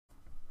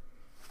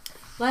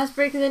Last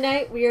break of the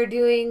night, we are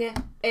doing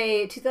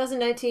a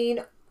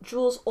 2019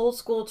 Jewlz Old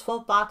School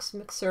 12-box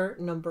mixer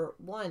number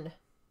 1.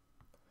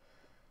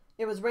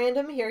 It was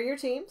random. Here are your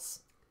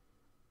teams.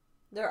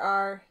 There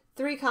are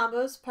 3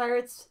 combos: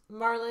 Pirates,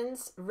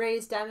 Marlins,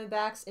 Rays,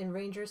 Diamondbacks, and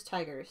Rangers,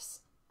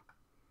 Tigers.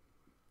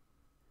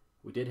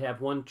 We did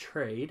have one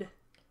trade.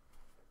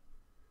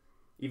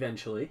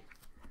 Eventually.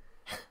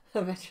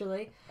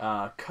 Eventually.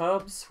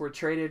 Cubs were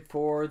traded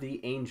for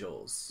the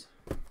Angels.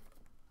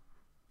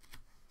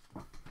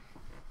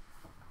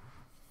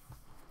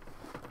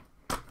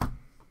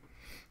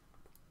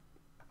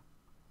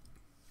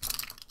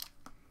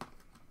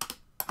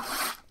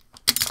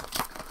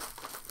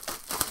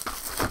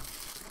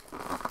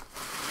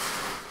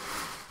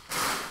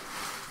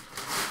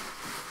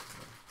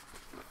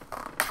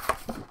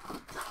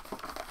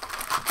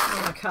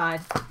 Oh my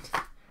god.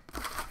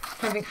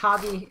 Having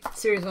hobby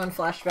Series 1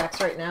 flashbacks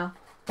right now.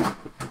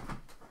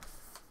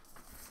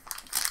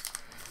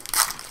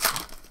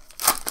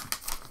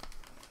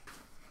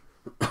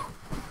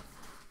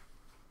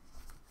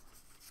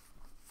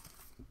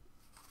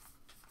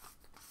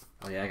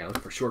 Oh yeah, I gotta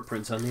look for short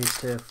prints on these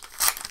too.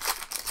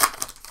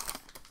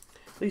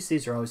 At least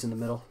these are always in the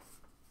middle.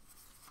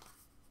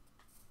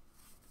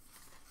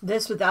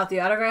 This without the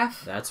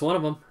autograph. That's one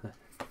of them.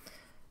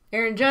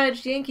 Aaron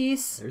Judge,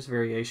 Yankees. There's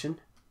variation.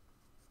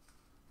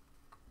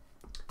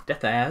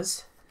 Death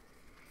as.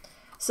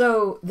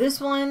 So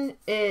this one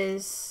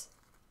is...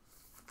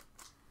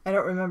 I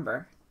don't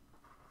remember.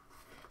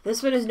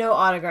 This one is no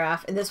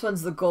autograph, and this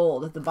one's the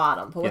gold at the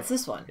bottom. But what's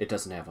this one? It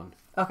doesn't have one.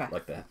 Okay.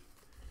 Like that.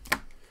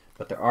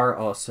 But there are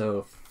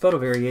also photo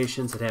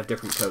variations that have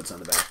different codes on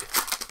the back.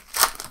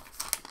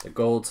 The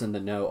golds and the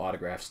no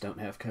autographs don't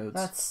have codes.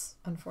 That's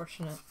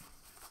unfortunate.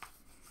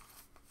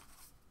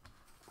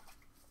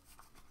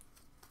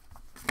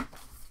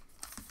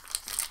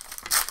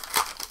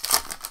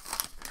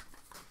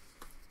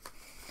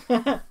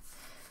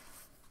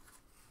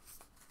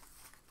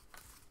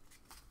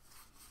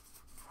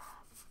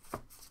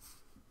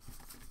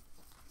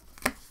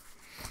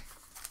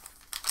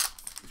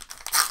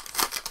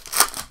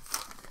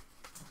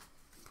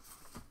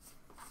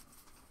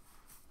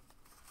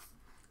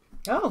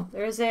 Oh,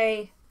 there's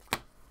a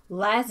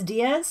Laz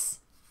Diaz,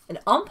 an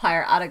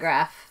umpire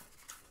autograph.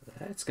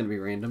 That's going to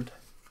be randomed.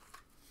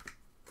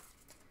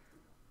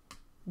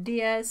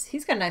 Diaz,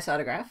 he's got a nice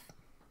autograph.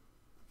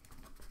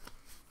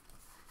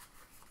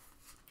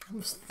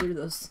 Almost threw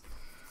those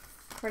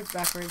cards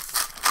backwards.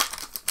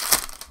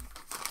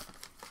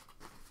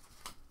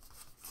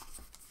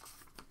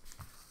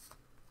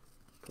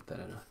 Put that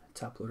in a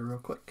top loader real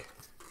quick.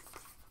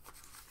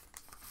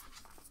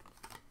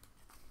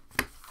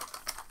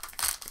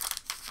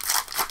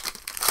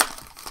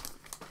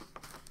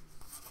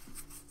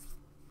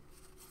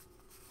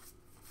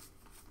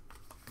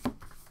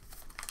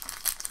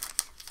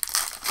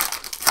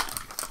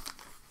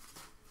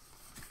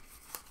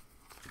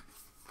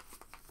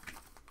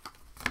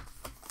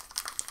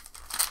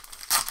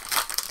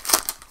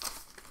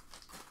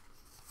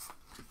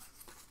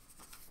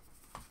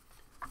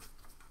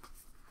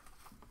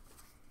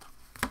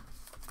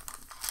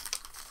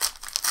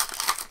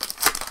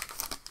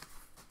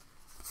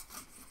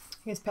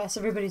 I guess past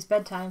everybody's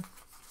bedtime.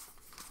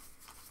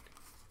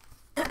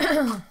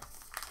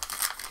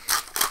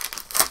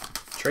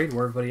 Trade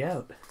wore everybody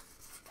out.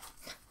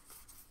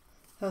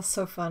 That was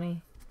so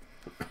funny.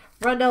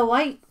 Rondell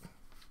White.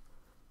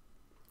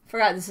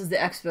 Forgot this is the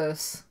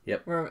Expos.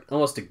 Yep. We're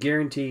Almost a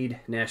guaranteed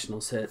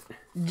Nationals hit.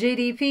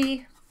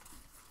 JDP.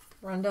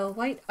 Rondell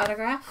White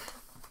autograph.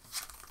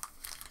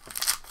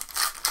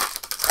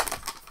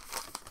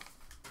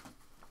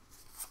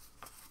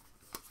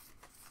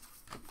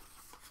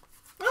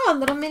 Oh, a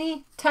little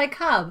mini Ty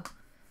Cobb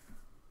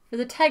for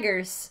the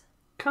Tigers.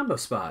 Combo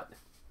spot.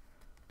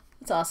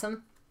 That's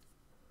awesome.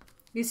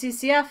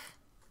 UCCF.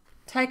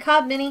 Ty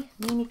Cobb mini.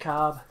 Mini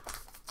Cobb.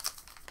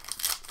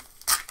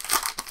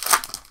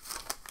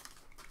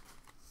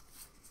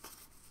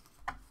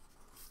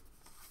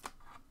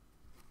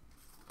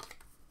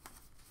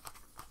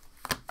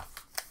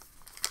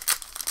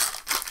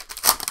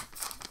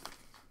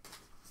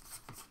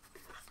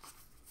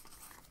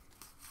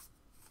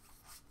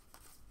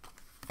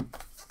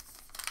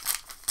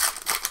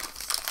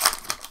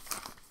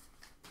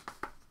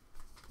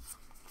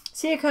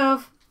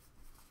 Siakov.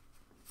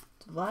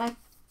 Vlad.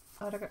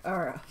 Autograph.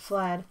 Or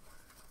Vlad.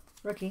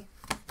 Rookie.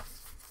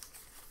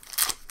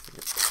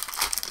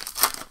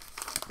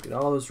 Get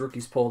all those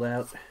rookies pulled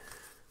out.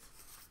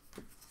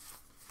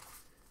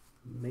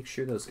 Make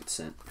sure those get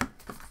sent.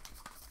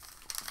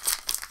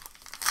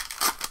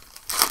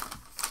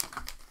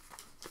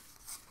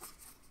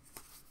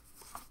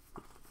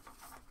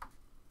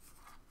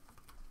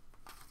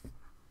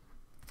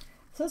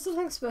 Is that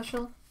something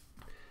special?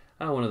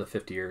 One of the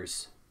 50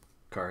 years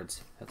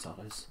cards. That's all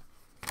it is.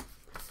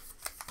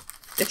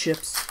 It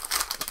ships.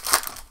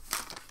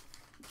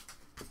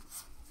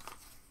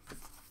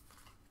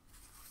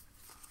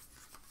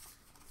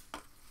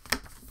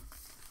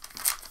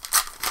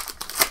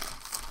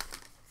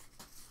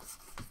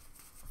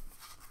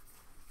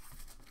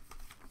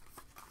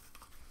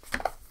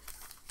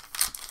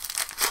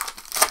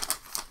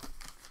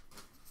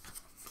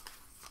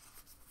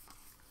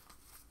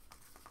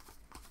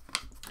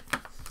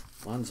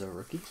 Lonzo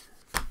rookie.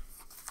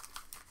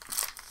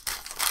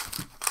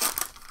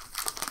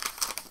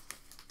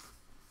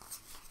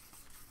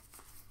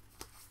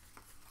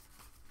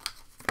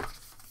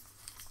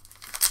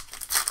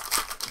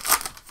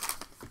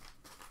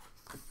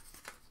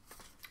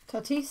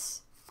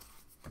 Tatis.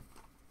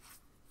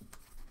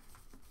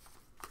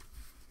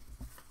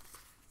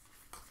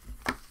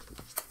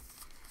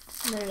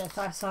 Maybe I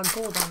thought I saw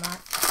gold on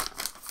that.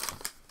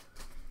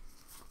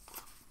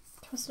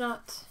 It was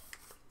not.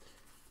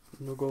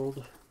 No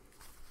gold.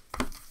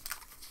 But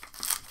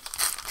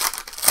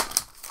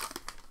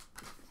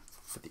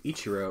the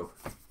Ichiro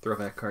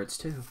throwback cards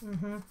too.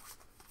 Mm-hmm.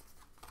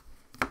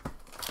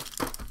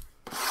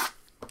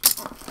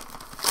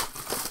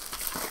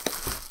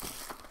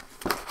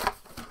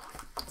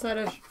 Is that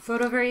a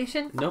photo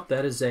variation? Nope,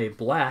 that is a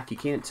black. You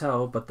can't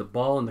tell, but the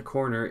ball in the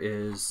corner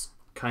is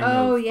kind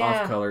Oh, of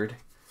yeah. off-colored.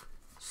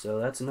 So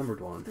that's a numbered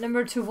one.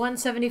 Number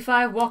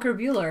 2/175, Walker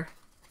Buehler.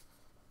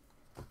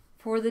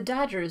 For the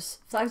Dodgers,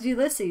 Flags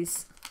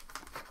Ulysses.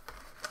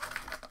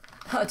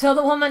 Tell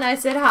the woman I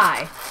said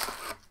hi.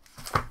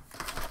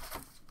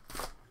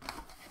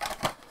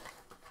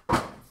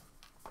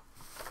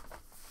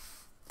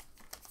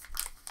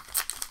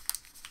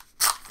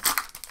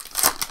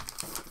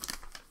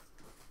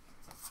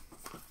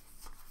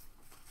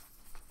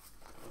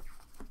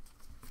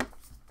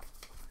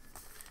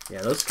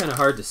 Yeah, those are kind of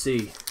hard to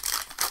see.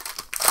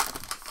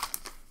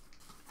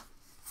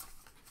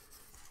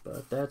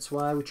 But that's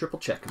why we triple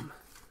check them.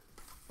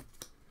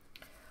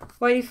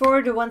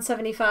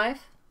 184/175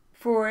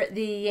 for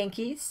the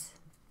Yankees.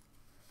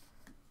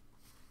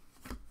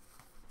 I'm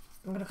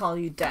going to call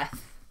you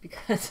Death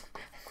because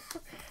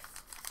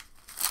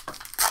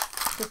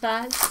the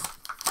pads.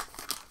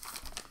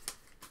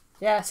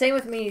 Yeah, same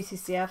with me,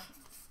 CCF.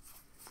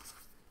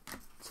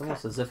 It's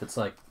almost as if it's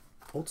like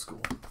old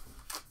school.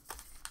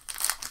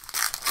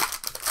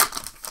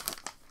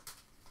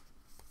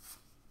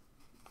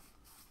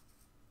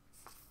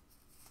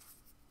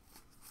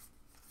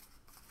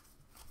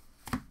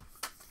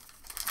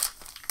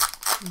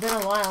 Been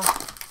a while.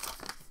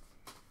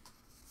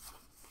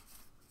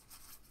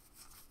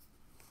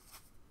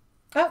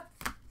 Oh,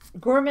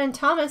 Gorman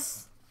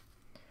Thomas.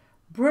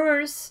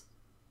 Brewers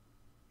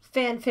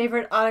fan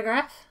favorite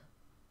autograph.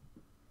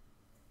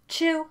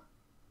 Chew.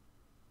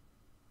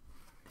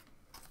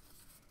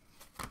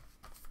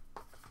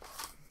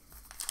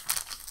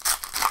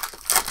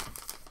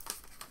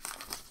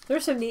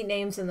 There's some neat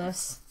names in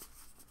this.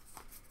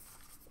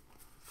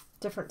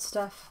 Different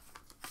stuff.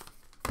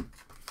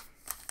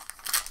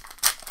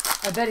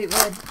 I bet he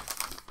would.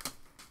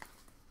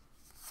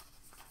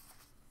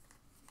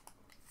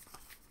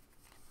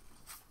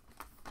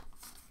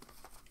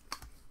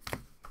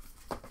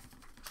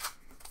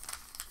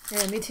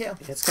 Yeah, me too. Yeah,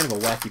 it's kind of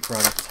a wacky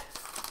product.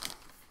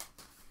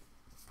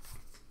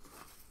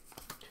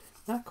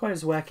 Not quite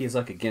as wacky as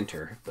like a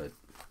Ginter, but...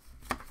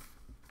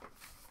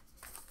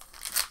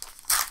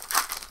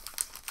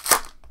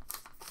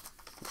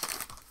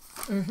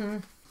 Mm-hmm.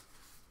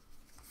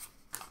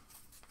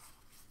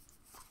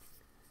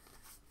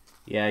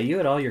 Yeah, you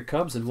had all your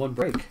Cubs in one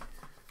break.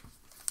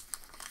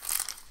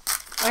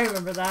 I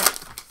remember that.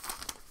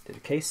 Did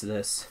a case of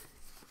this.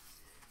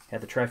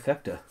 Had the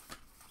trifecta.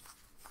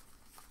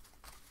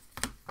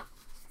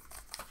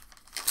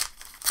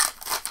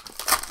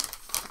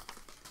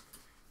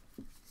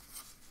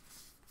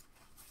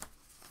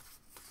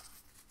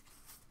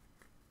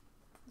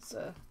 It's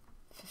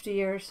 50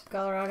 years,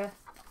 Colorado.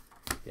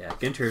 Yeah,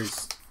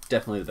 Ginter's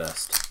definitely the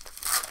best.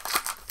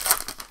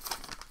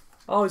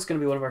 Always going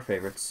to be one of our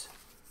favorites.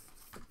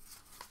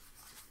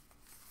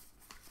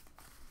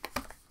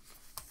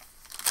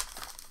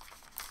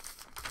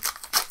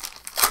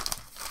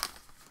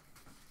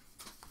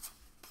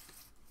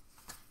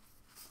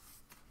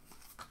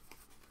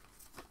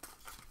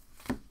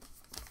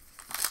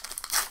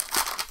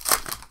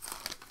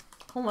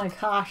 Oh my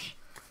gosh.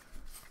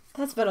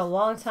 That's been a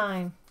long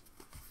time.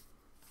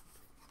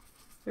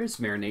 There's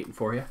marinating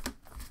for you.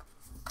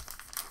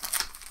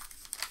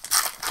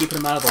 Keeping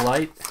them out of the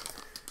light.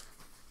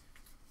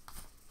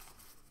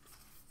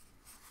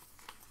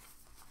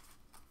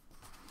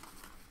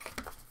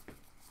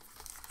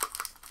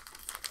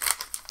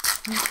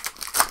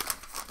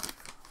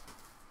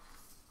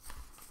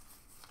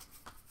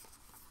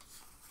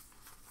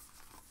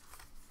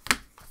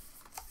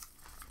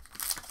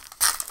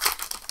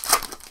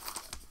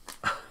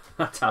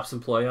 Topps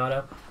Employee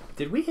Auto.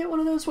 Did we hit one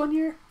of those one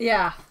year?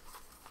 Yeah.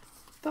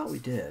 Thought we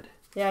did.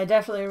 Yeah, I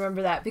definitely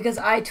remember that because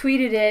I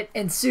tweeted it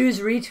and Suze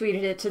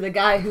retweeted it to the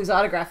guy whose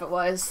autograph it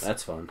was.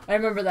 That's fun. I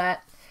remember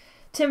that.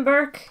 Tim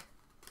Burke.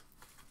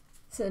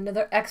 It's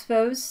another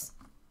Expos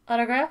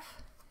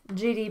autograph.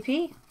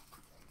 GDP.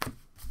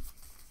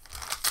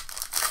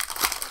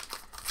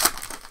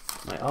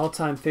 My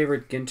all-time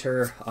favorite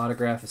Ginter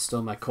autograph is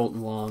still my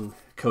Colton Wong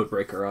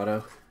Codebreaker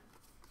auto.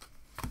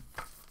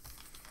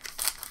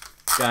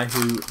 Guy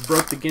who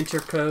broke the Ginter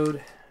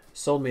code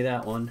sold me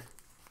that one.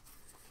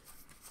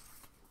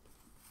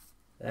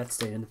 That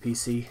stayed in the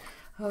PC.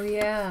 Oh,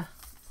 yeah.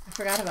 I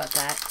forgot about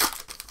that.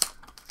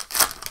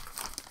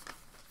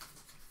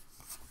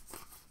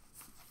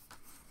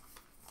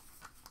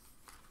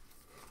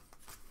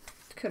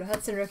 Dakota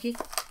Hudson rookie.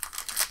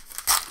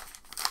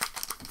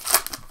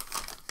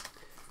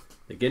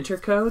 The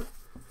Ginter code?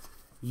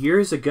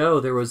 Years ago,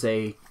 there was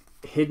a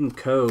hidden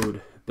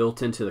code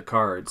built into the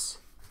cards.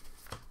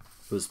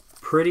 It was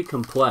pretty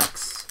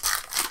complex.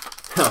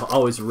 I'll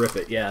always rip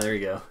it. Yeah, there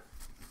you go.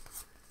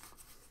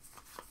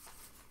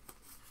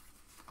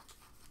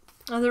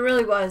 Oh, there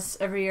really was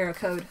every year a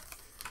code.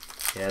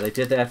 Yeah, they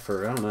did that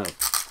for, I don't know,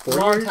 4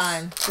 Long years?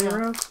 time.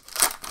 Yeah.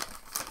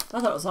 I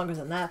thought it was longer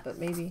than that, but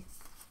maybe.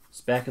 It's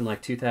back in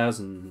like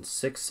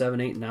 2006,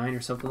 7, 8, 9 or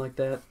something like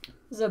that.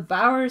 There's a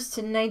Bowers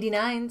to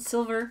 99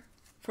 silver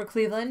for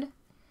Cleveland.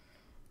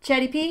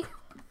 Chatty P.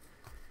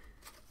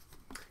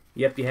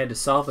 Yep, you had to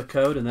solve the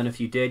code, and then if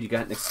you did, you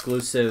got an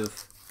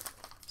exclusive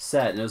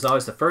set. And it was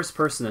always the first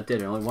person that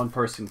did it. Only one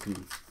person can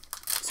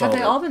solve it.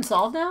 Have they all been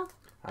solved now?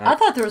 I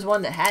thought there was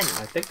one that hadn't.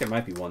 I think there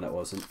might be one that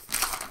wasn't.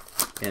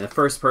 And the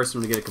first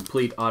person to get a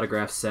complete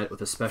autograph set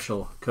with a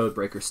special code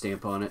breaker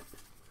stamp on it.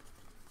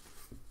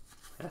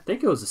 I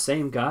think it was the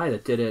same guy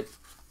that did it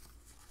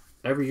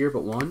every year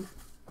but one.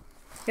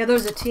 Yeah, there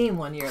was a team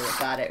one year that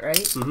got it, right?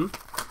 Mm-hmm.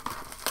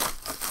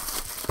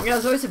 Yeah, it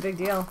was always a big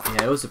deal.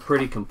 Yeah, it was a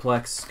pretty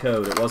complex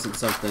code. It wasn't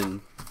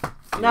something...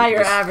 Not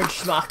your average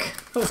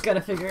schmuck was going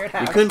to figure it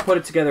out. You couldn't put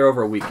it together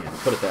over a weekend,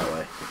 put it that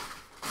way.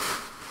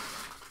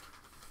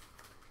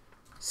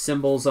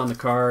 Symbols on the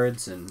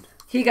cards, and...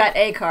 He got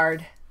a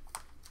card.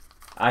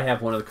 I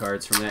have one of the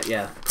cards from that,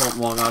 yeah. Colton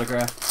Wong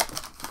autograph.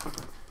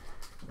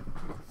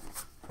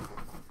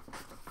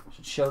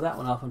 Should show that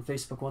one off on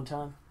Facebook one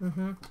time.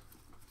 Mm-hmm.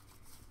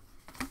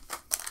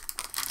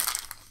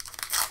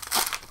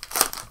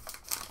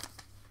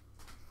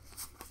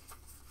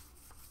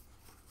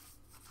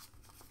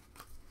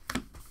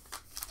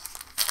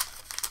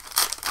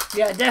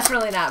 Yeah,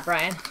 definitely not,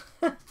 Brian.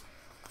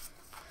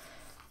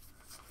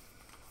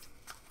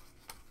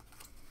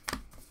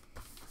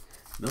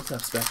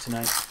 Millsap's back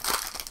tonight.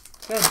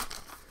 Good.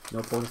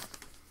 No Porter.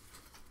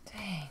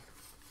 Dang.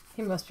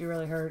 He must be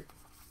really hurt.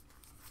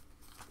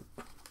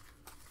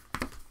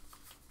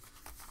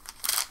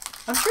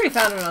 I'm sure he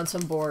found it on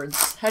some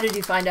boards. How did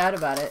you find out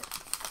about it?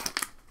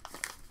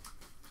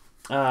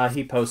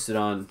 He posted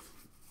on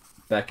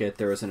Beckett.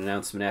 There was an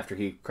announcement after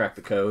he cracked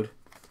the code.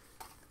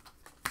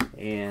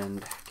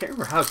 And I can't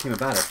remember how it came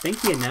about. I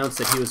think he announced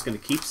that he was going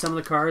to keep some of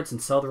the cards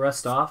and sell the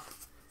rest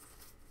off.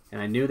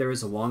 And I knew there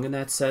was a Wong in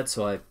that set,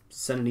 so I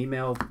sent an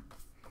email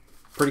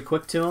pretty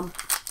quick to him.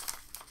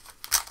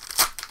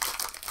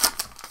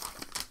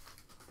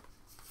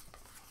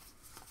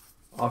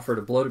 Offered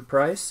a bloated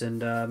price and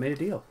made a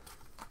deal.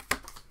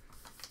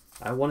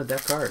 I wanted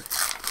that card.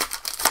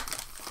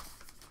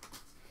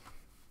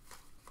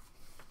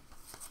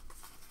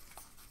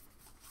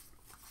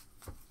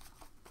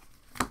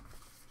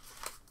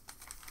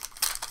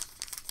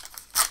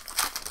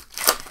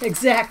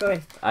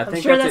 Exactly. I'm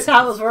think sure that's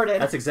how it was worded.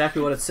 That's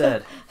exactly what it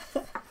said. I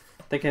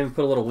think I even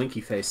put a little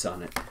winky face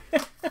on it.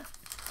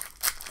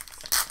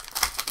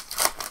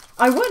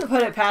 I wouldn't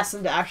put it past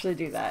him to actually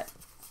do that.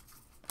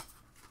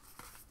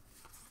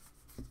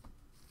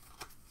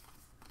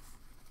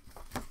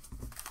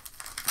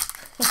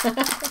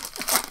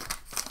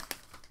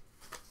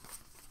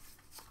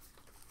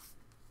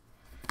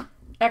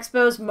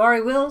 Expos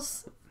Maury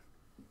Wills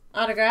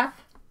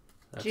autograph.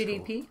 That's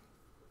GDP. Cool.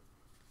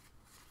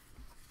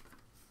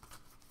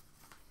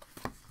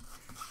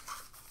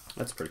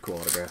 That's a pretty cool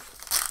autograph.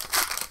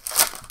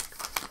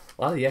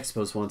 A lot of the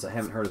Expos ones, I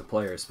haven't heard of the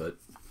players, but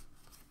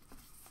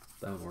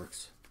that one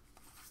works.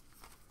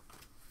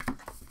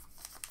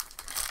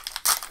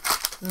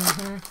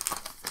 Mm-hmm.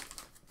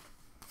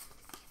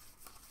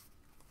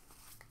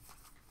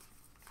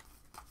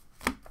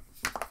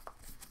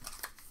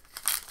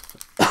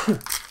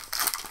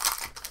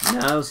 No,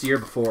 that was the year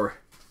before.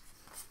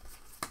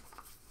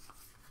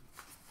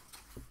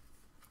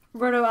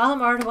 Roberto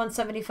Alomar to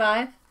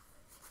 175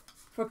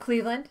 for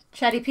Cleveland.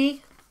 Chatty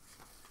P.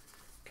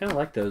 Kind of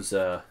like those,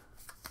 at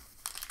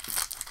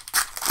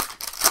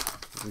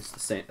least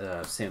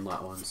the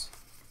Sandlot ones.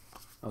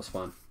 That was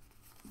fun.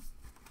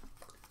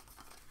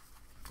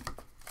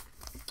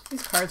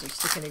 These cards are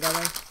sticking together.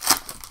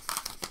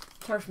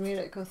 It's hard for me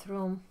to go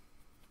through them.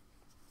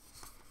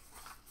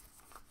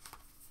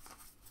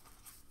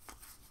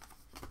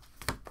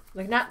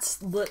 Like, not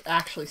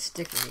actually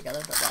sticking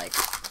together, but like,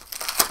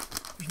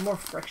 there's more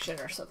friction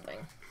or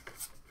something.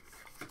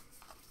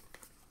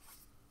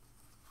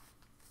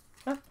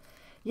 Oh.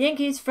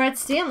 Yankees, Fred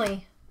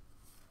Stanley.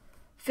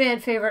 Fan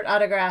favorite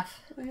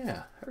autograph. Oh,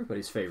 yeah,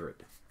 everybody's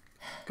favorite.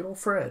 Good old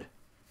Fred.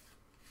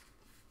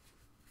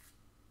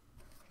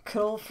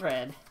 Good old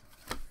Fred.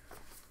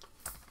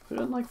 Who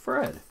doesn't like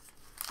Fred?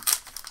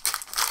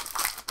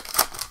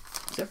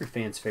 It's every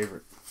fan's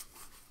favorite.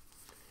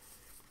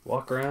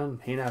 Walk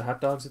around, hand out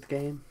hot dogs at the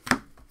game.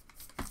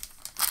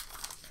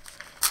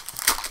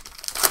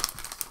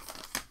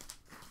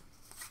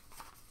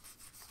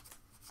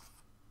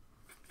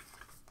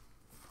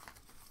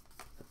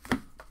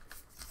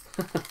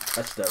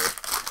 That's Debbie.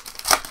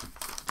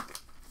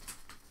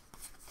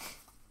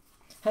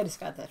 I just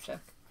got that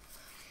check.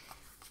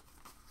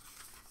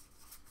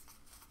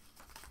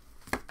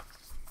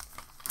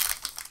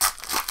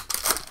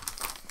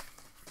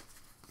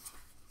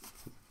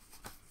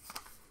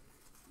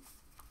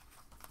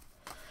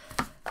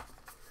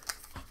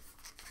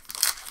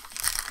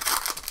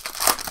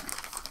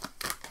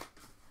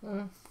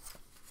 Mm.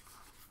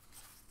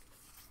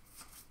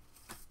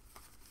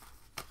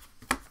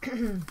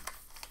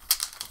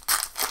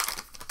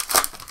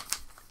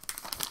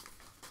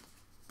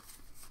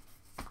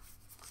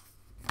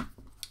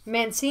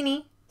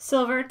 Mancini,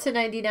 silver to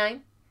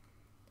 99.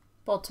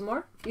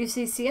 Baltimore,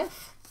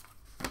 UCCF.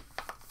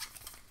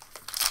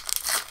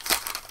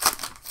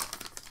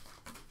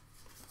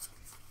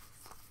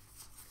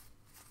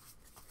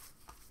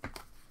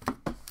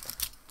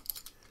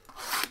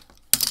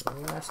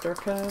 Last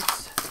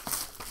archives.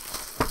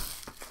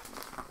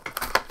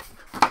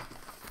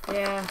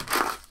 Yeah,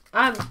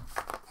 I'm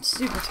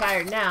super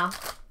tired now.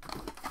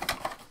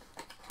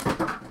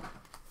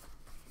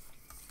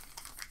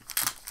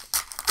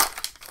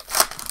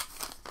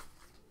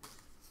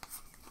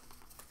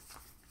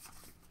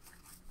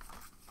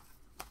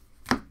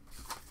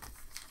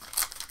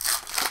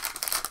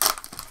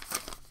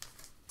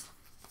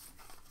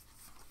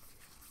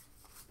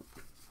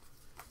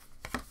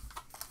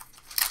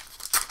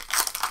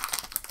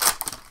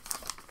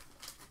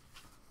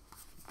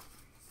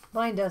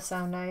 Mine does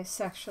sound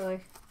nice,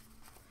 actually.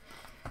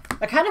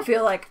 I kind of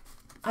feel like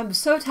I'm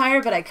so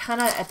tired, but I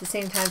kind of at the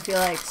same time feel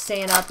like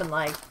staying up and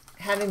like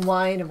having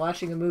wine and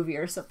watching a movie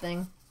or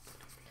something.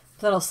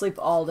 Then I'll sleep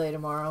all day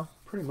tomorrow.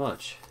 Pretty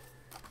much.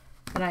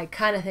 And I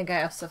kind of think I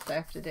have stuff that I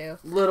have to do.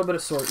 A little bit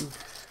of sorting.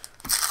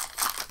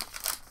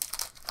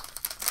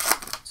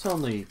 It's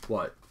only,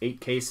 what,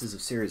 8 cases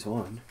of Series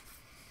 1.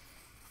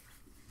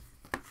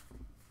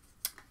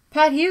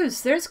 Pat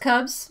Hughes, there's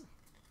Cubs.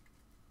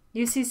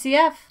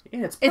 UCCF.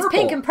 Yeah, it's purple. It's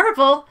pink and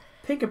purple.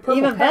 Pink and purple.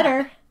 Even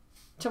better.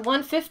 To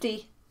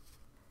 150.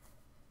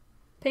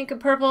 Pink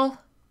and purple.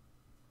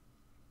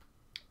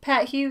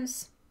 Pat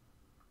Hughes.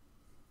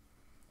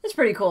 That's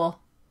pretty cool.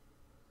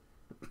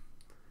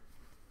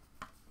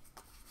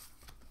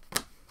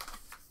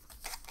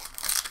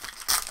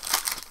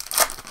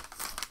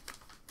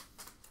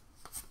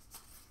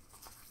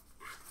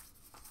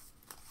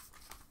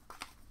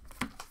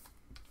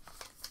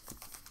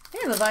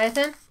 Here,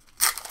 Leviathan.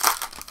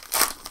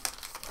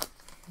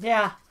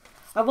 Yeah.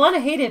 I want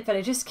to hate it, but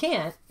I just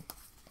can't.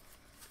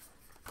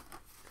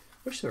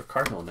 Wish there were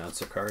Cardinal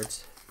announcer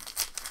cards.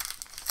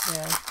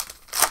 Yeah.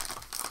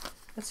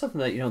 That's something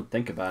that you don't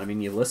think about. I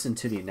mean, you listen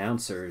to the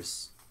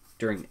announcers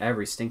during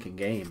every stinking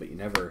game, but you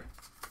never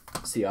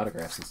see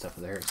autographs and stuff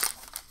of theirs.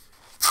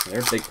 They're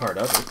a big part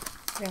of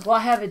it. Yeah, well, I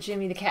have a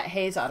Jimmy the Cat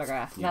Hayes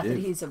autograph. You Not do. that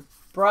he's a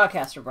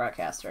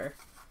broadcaster.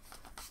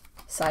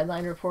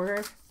 Sideline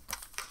reporter.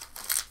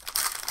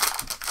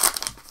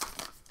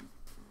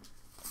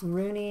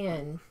 Rooney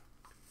and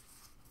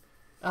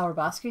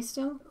Auerbach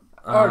still?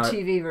 Or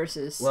TV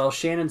versus... Well,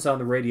 Shannon's on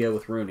the radio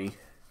with Rooney.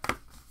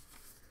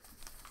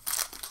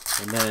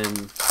 And then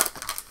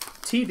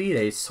TV,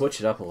 they switch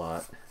it up a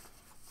lot.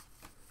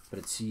 But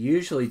it's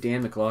usually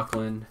Dan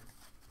McLaughlin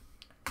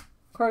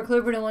Corey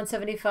Kluber to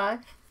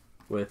 175.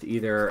 with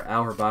either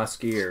Al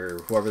Hrabosky or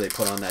whoever they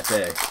put on that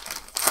day.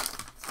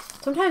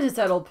 Sometimes it's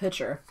that old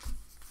pitcher.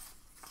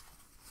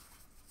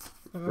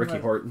 Ricky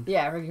Horton.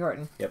 Yeah, Ricky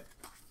Horton. Yep.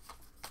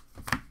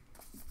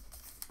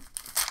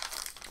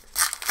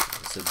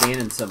 So Dan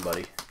and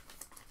somebody.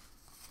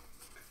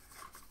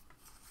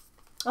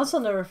 I'll still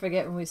never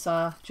forget when we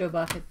saw Joe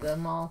Buck at the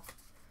mall.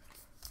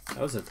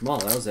 That was at the mall.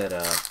 That was at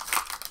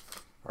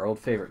our old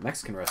favorite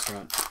Mexican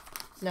restaurant.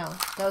 No,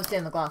 that was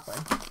Dan McLaughlin.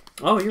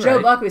 Oh, you're right.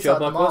 Joe Buck we Joe saw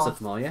Buck at the mall. was at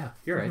the mall. Yeah,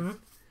 you're right.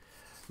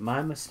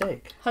 My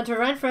mistake. Hunter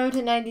Renfroe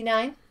to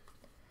 99.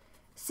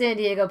 San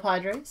Diego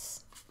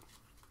Padres.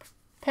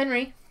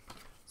 Penry.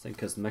 I think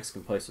because the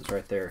Mexican place was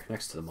right there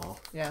next to the mall.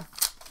 Yeah.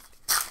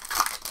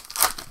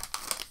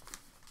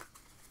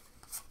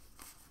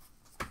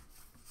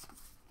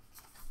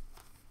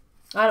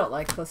 I don't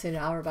like listening to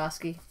Al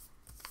Hrabosky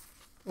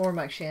or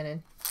Mike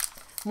Shannon.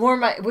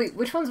 Wait,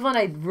 which one's one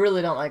I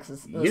really don't like?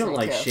 You don't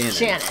like Shannon.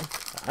 Shannon.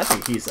 I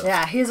think he's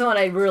he's the one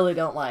I really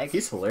don't like.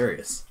 He's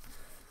hilarious.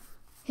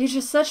 He's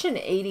just such an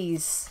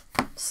 80s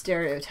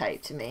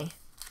stereotype to me.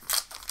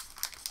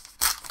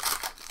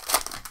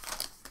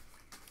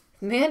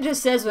 Man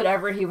just says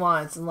whatever he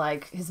wants and,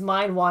 like, his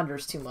mind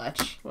wanders too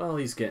much. Well,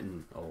 he's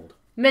getting old.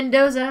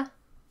 Mendoza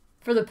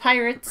for the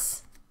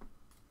Pirates.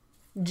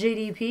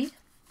 JDP.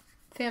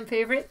 Fan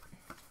favorite.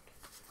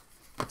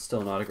 It's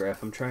still an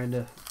autograph. I'm trying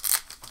to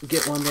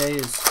get one day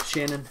is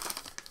Shannon.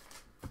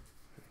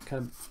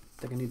 Kind of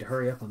think I need to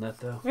hurry up on that,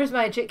 though. There's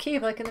my Jit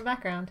Cave, like, in the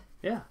background.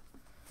 Yeah,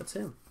 that's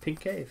him. Pink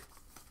Cave.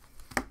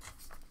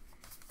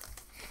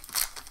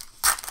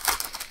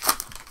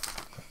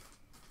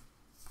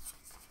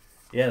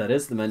 Yeah, that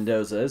is the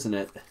Mendoza, isn't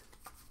it?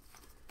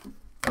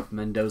 Of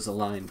Mendoza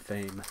line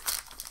fame.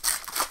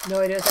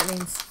 No idea what that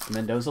means. The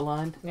Mendoza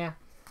line? Yeah.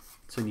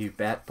 It's when you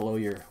bat below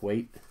your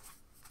weight.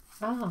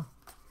 Oh.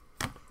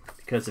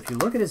 Because if you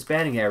look at his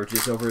batting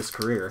averages over his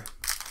career,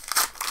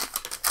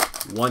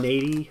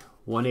 180,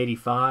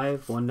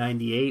 185,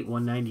 198,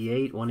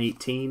 198,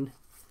 118.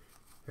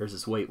 There's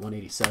his weight,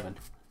 187.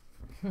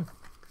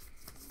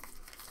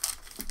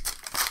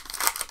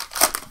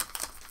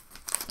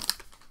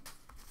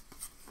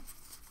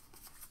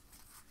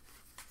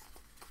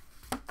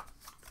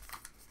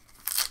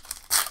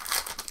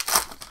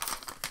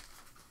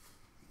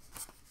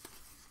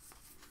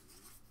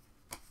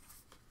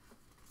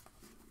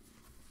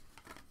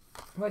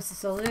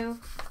 Moises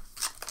Alou.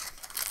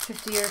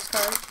 50 years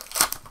card.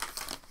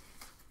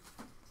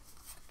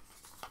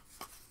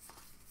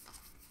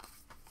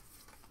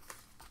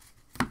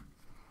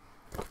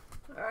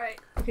 Alright,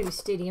 we can do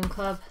Stadium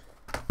Club.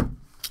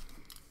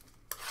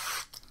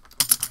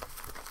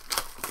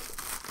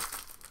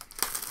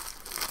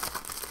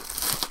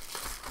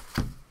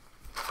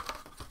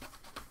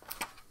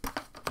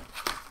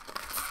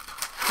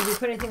 Did you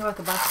put anything about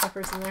the box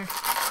peppers in there?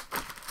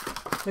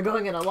 They're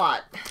going in a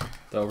lot.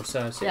 The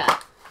oversized? Yeah.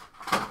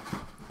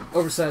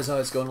 Oversized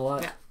always going a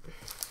lot. Yeah.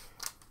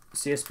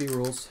 CSB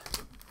rules.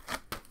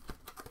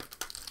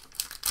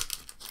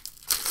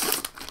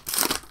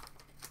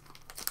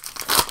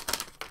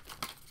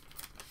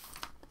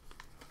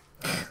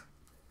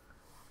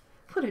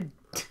 What a...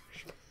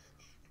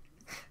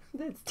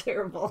 That's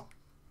terrible.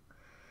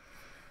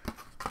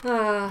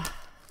 It's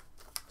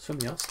from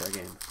the All-Star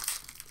game.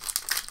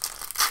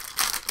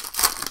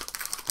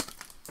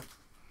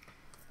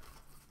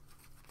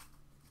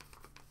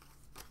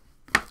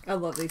 I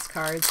love these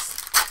cards.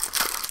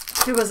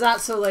 If it was not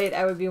so late,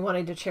 I would be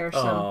wanting to cherish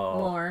them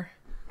more.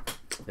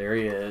 There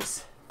he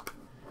is.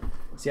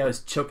 See how he's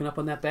choking up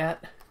on that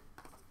bat?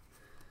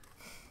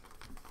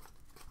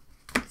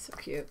 So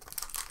cute.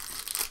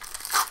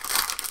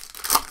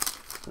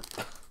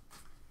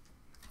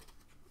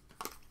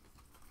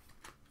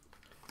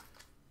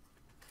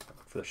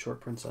 For the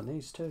short prints on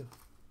these, too.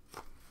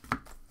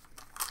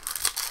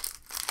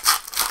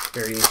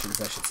 Variations,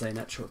 I should say,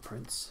 not short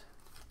prints.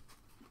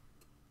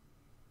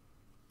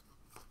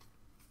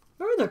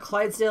 Remember the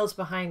Clydesdales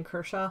behind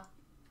Kershaw?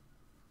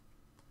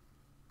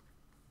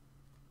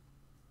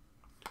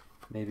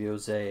 Maybe it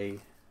was a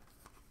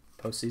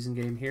postseason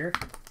game here.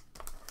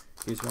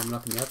 He was warming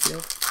up in the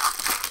outfield.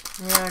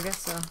 Yeah, I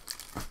guess so.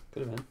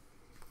 Could have been.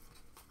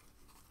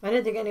 I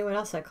didn't think anyone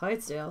else had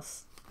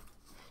Clydesdales.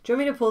 Do you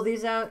want me to pull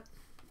these out?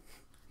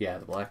 Yeah,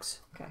 the blacks.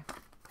 Okay.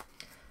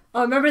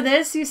 Oh, remember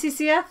this,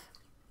 UCCF?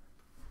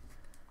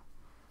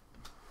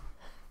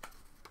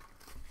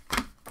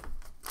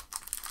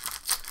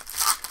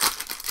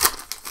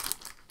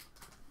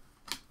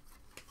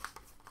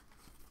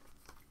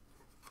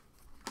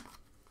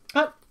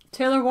 Oh,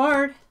 Taylor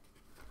Ward.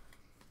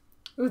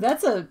 Ooh,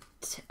 that's a...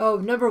 Oh,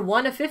 number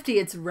 1 of 50.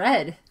 It's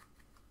red.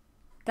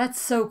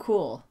 That's so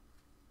cool.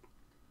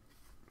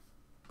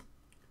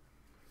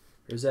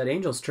 There's that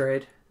Angels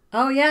trade.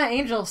 Oh, yeah,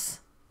 Angels.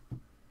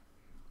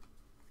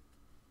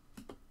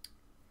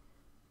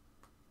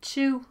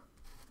 Chew.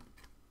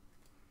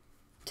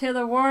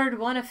 Taylor Ward,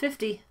 1 of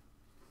 50.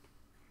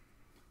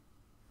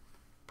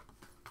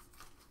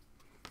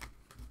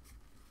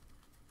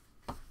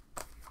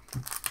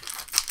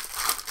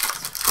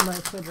 My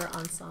Twitter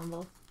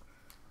ensemble.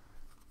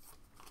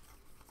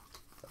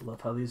 I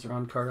love how these are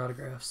on card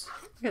autographs.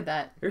 Look at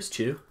that. There's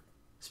Chew.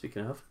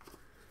 Speaking of.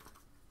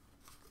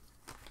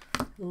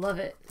 Love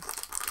it.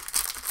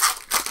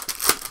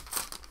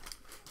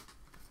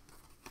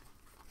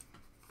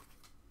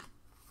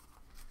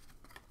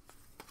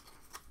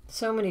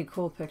 So many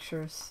cool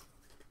pictures.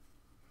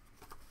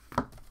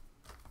 Trying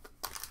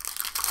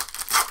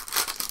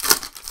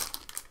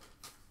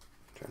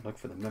to look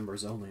for the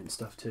members only and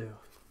stuff too.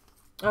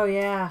 Oh,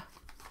 yeah.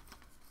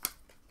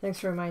 Thanks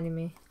for reminding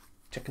me.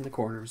 Checking the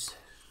corners.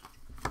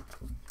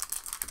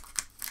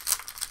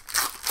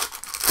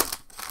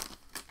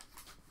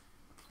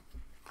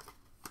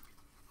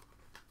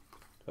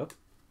 Oh.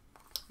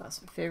 That's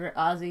my favorite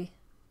Ozzy.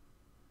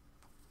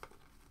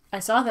 I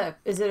saw that.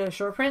 Is it a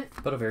short print?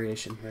 Photo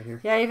variation right here.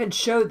 Yeah, I even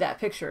showed that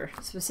picture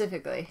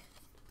specifically.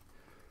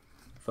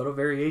 Photo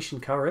variation,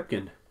 Cal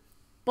Ripken.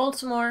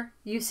 Baltimore,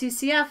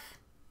 UCCF.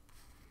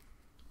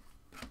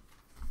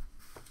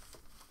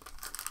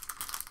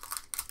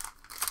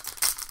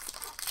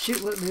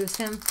 Shoot what moves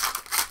him.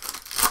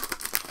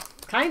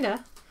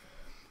 Kinda.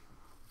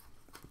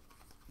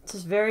 It's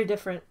just very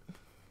different.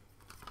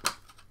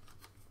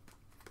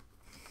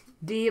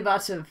 D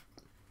about to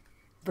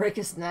break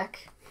his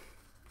neck.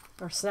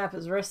 Or snap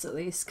his wrist at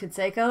least.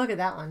 Canseco, look at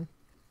that one.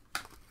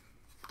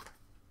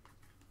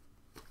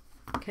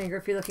 Kenny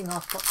Griffey looking all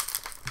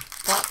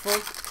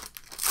thoughtful.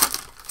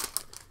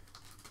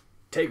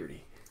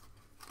 Integrity.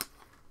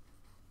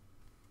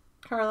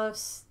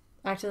 Carlos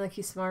acting like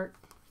he's smart.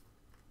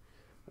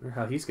 Wonder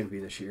how he's going to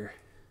be this year.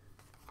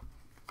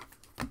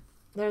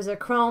 There's a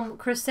chrome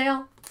Chris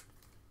Sale.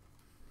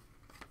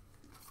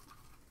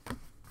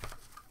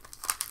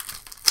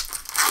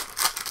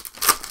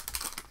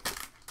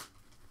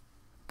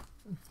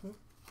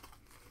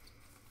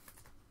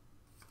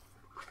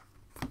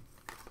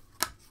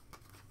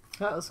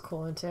 That was a cool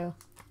one too.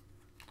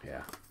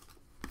 Yeah.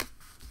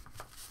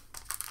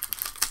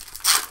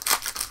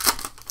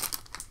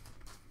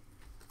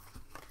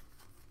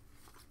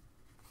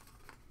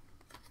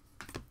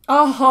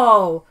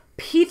 Oh,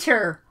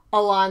 Peter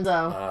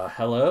Alonso.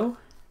 Hello?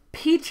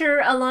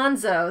 Peter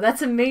Alonso.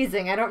 That's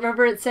amazing. I don't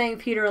remember it saying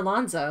Peter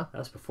Alonso.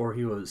 That's before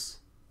he was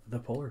the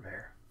polar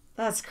bear.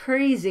 That's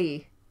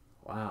crazy.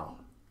 Wow.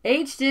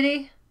 H, did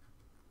he?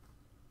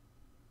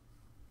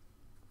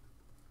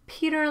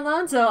 Peter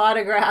Alonso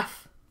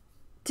autograph.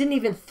 Didn't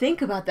even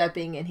think about that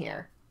being in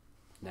here.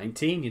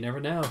 19, you never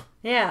know.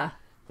 Yeah.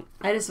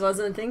 I just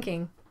wasn't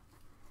thinking.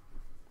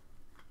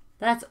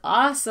 That's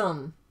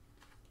awesome.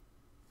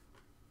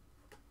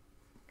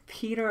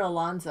 Peter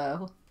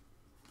Alonso.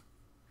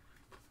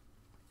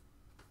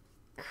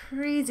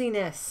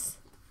 Craziness.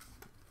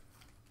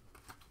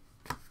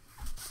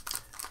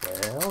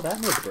 Well,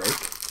 that made a break.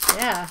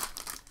 Yeah.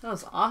 That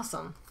was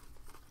awesome.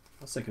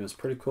 I was thinking it was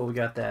pretty cool we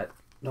got that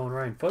Nolan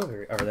Ryan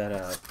photo or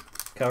that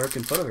Cal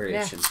Ripken photo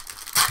variation. Yeah.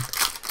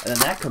 And then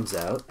that comes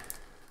out.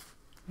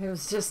 I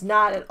was just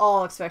not at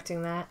all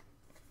expecting that.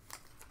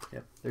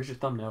 Yep, there's your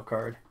thumbnail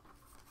card.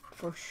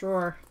 For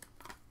sure.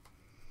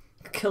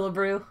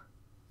 Killebrew.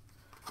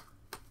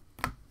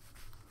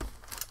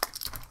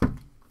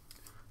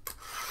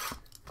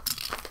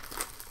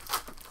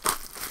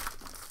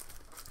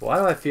 Why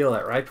do I feel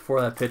that right before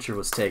that picture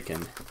was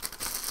taken,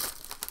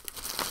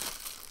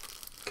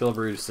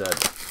 Killebrew said,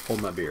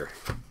 "Hold my beer."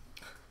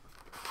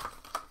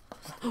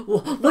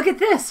 Well, look at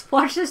this.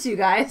 Watch this, you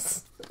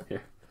guys.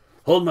 Here.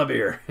 Hold my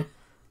beer.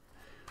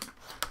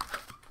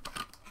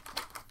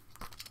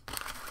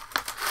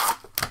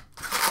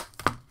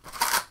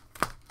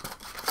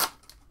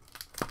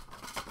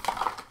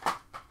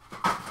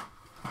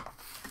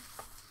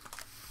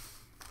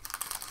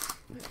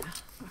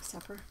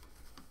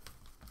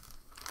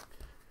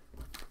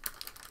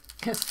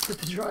 Yes, the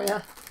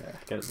Pedroia. Yeah,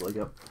 got his leg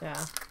up.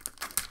 Yeah.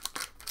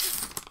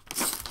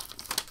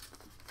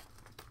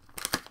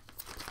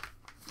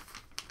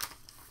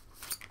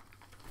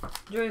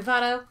 Joey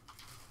Votto.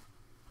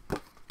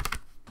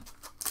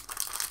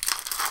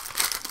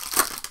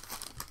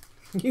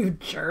 You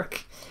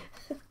jerk.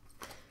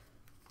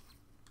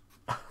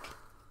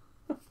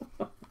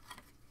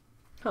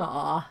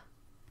 Aw.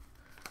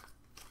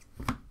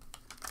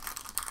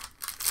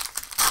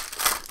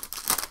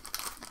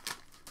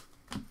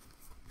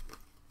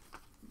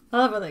 I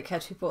love when they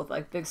catch people with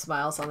like big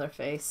smiles on their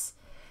face.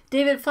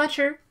 David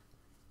Fletcher.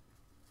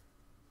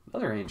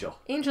 Another Angel.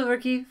 Angel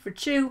rookie for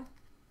Chew.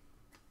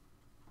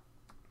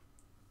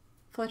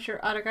 Fletcher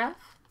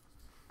autograph.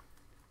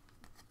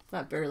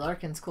 That Barry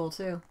Larkin's cool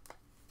too.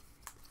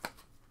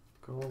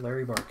 Cool,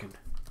 Larry Barkin.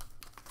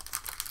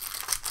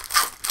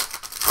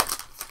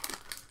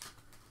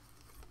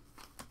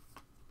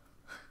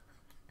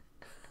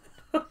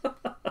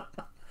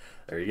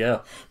 There you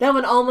go. That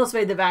one almost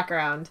made the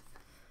background.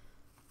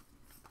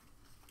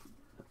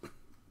 I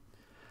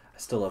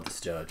still love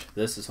this judge.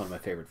 This is one of my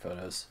favorite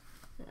photos.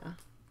 Yeah.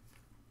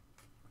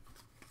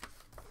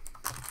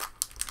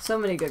 So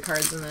many good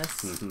cards in this.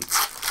 Mm-hmm.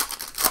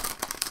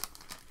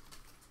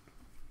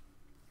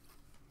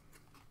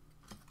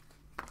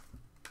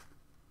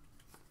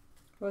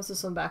 What's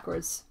this one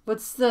backwards?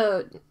 What's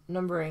the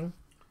numbering?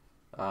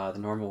 The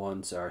normal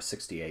ones are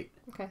 68.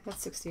 Okay,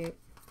 that's 68.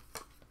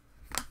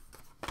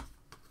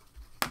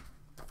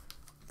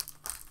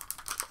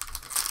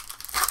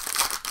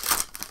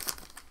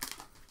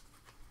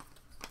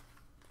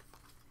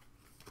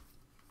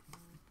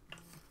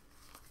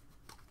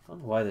 I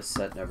don't know why this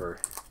set never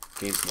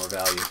gains more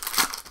value.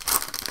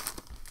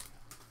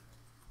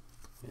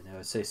 And I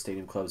would say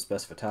Stadium Club's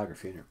best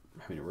photography, and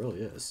I mean, it really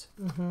is.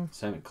 Mm-hmm.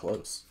 It's not even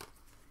close.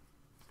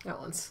 That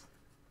one's...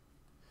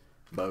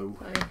 Bo.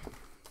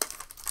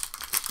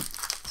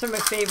 Some of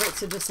my favorites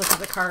to just look at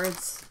the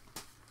cards.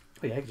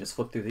 Oh yeah, I could just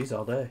flip through these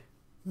all day.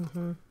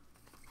 Mm-hmm.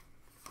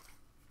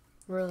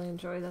 Really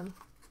enjoy them.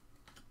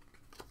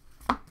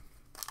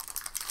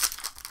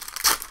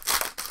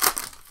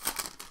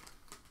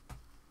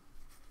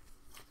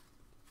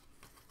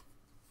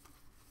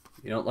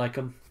 You don't like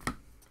them?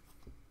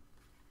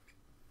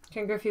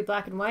 Ken Griffey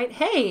black and white.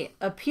 Hey,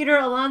 a Peter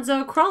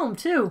Alonso chrome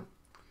too.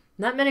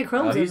 Not many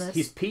chromes in this.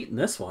 He's Pete in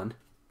this one.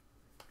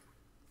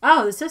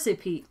 Oh, this does say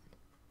Pete.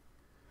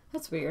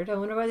 That's weird. I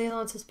wonder why the other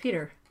one says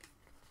Peter.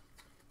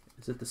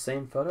 Is it the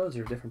same photos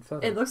or a different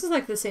photo? It looks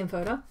like the same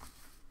photo.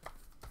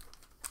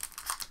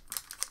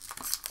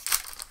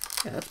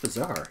 Yeah, that's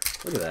bizarre.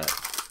 Look at that.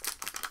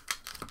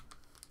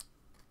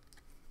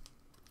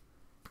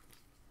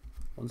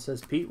 One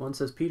says Pete, one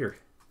says Peter.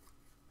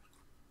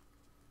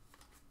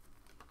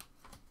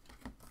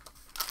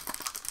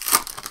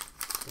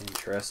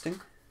 Interesting.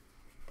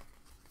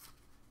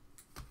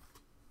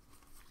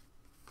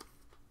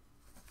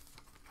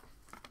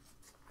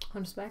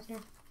 I'm just back here.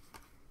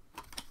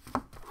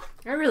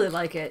 I really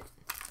like it.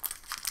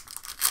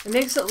 It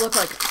makes it look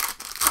like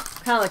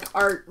kind of like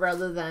art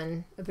rather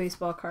than a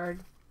baseball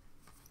card.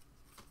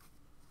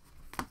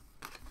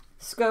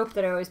 Scope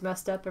that I always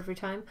messed up every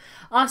time.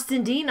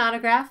 Austin Dean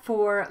autograph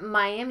for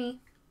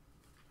Miami.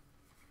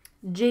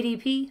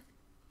 JDP.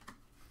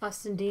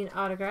 Austin Dean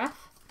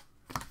autograph.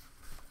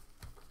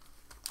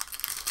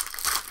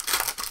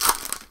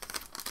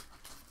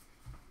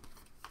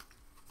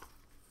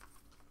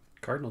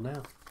 Cardinal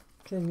now.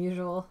 Than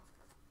usual.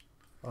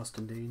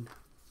 Austin Dean.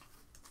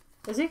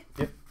 Is he?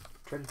 Yep.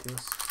 Trading to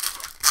us.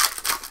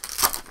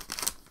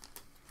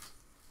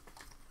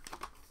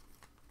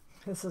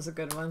 This is a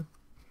good one.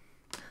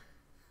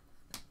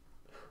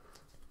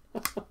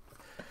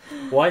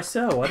 Why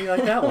so? Why do you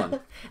like that one?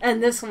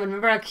 And this one,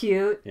 remember how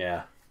cute?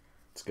 Yeah.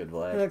 It's good,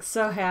 Vlad. He looks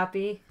so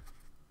happy.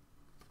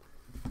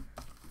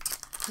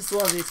 Just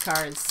love these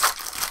cards.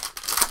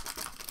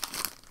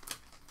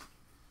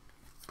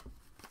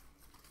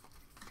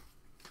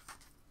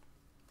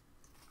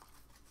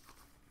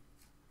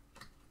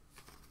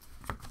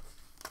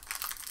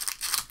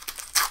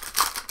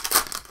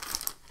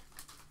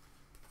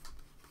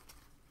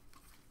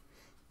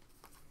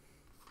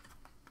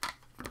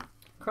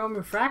 Chrome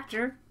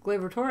Refractor,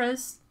 Gleyber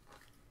Torres.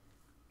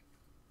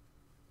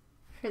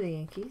 For the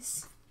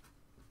Yankees.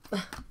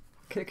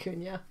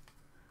 Acuna.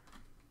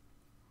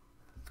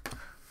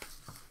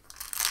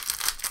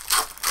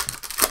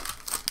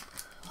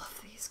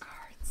 Love these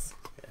cards.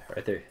 Yeah,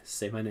 right there.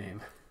 Say my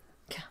name.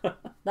 That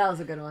was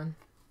a good one.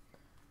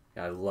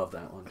 Yeah, I love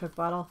that one. Coke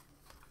bottle.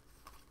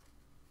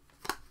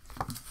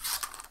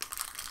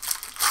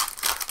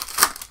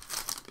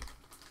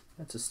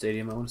 That's a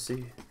stadium I want to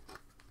see.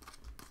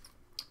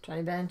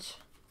 Johnny Bench.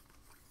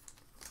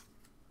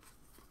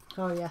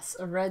 Oh yes,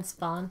 a red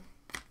Spawn.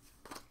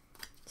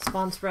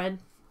 Spawn spread.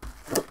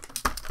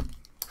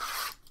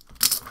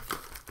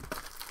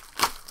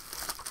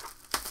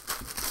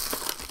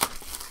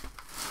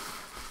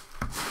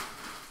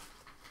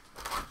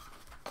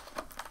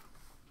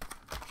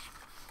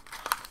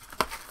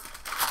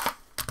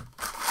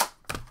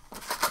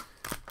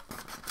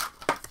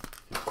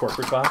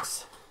 Corporate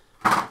box.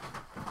 I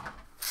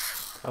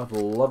would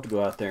love to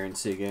go out there and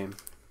see a game.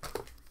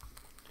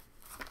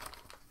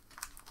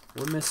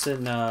 We're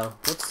missing,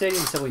 what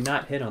stadiums have we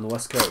not hit on the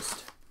West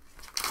Coast?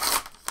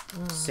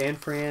 San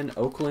Fran,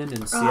 Oakland,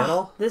 and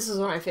Seattle? This is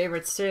one of my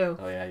favorites too.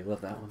 Oh yeah, you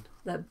love that one.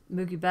 That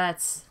Mookie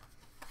Betts.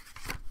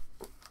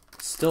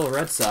 Still a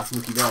Red Sox,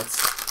 Mookie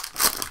Betts.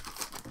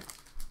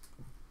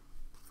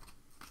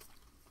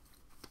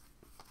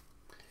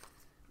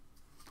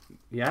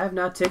 Yeah, I have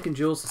not taken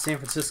Jewlz to San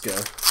Francisco.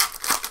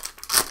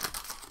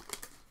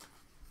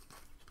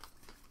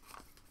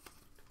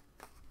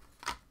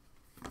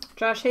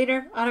 Josh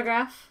Hader,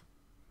 autograph.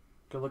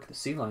 Go look at the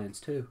Sea Lions,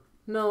 too.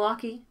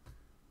 Milwaukee.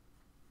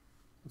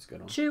 That's a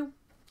good one. Chew.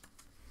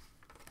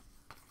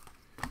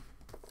 I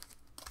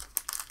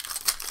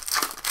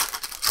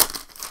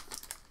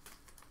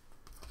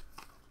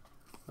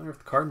wonder if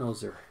the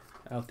Cardinals are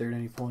out there at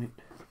any point.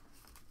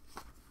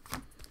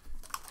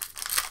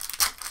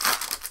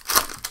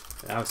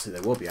 Obviously,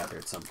 they will be out there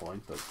at some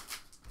point, but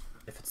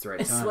if it's the right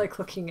time. It's like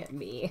looking at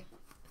me.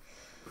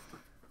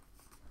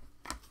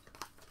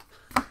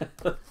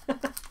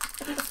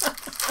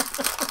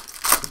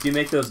 Do you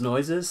make those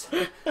noises?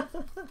 Yep.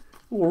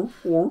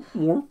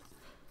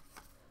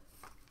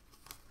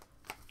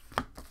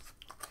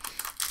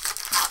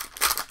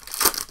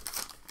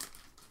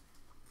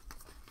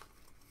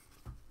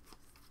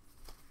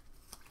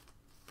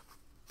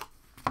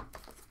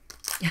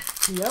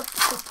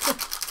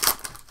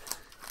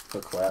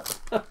 Quick clap.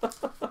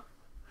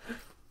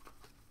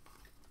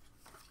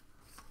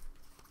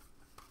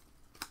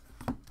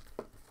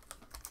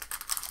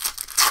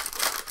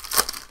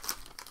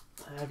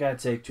 I gotta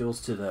take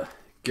Jewlz to the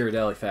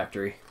Ghirardelli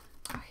factory.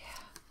 Oh yeah.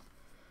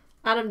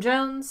 Adam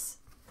Jones,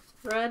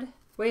 red.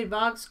 Wade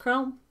Boggs,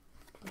 chrome.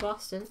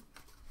 Boston.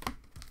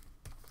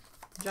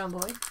 John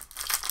Boy.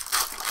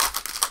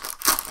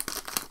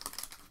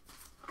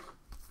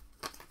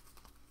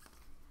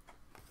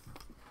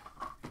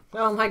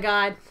 Oh my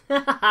God.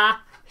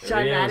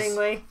 Sean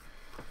Mattingly.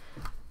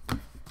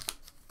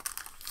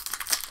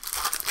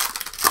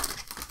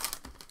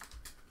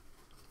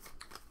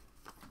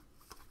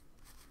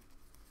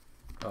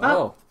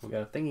 Oh, we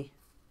got a thingy.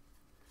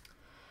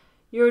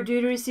 You're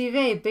due to receive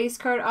a base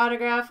card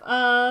autograph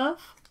of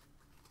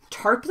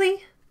Tarpley?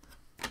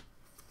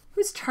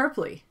 Who's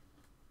Tarpley?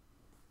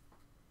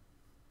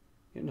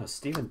 You know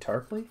Stephen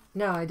Tarpley?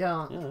 No, I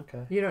don't. Oh,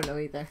 okay. You don't know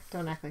either.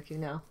 Don't act like you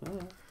know.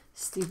 Oh.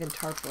 Stephen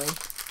Tarpley.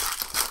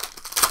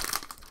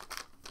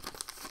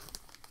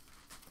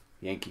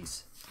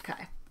 Yankees.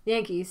 Okay.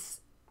 Yankees.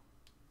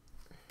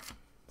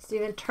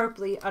 Stephen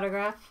Tarpley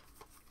autograph.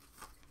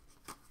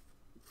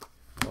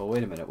 Oh,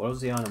 wait a minute. What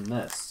was he on in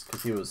this?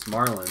 Because he was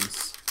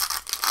Marlins.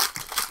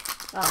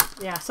 Oh,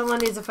 yeah. Someone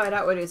needs to find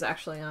out what he was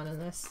actually on in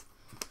this.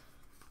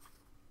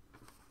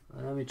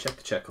 Let me check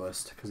the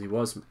checklist, because he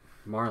was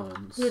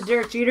Marlins. The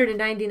Derek Jeter to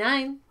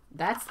 99.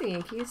 That's the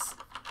Yankees.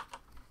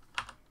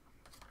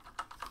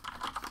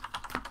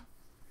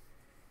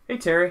 Hey,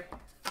 Terry.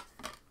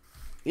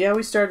 Yeah,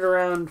 we started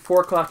around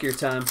 4 o'clock your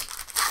time.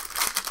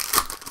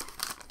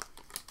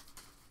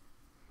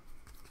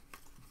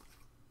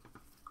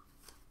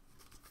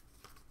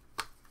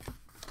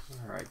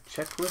 Alright,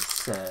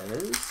 checklist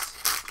says...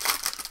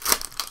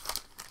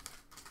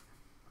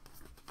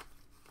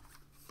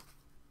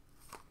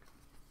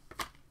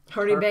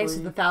 Hardy Banks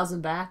with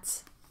 1,000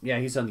 bats. Yeah,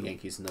 he's on the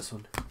Yankees in this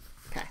one.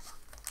 Okay.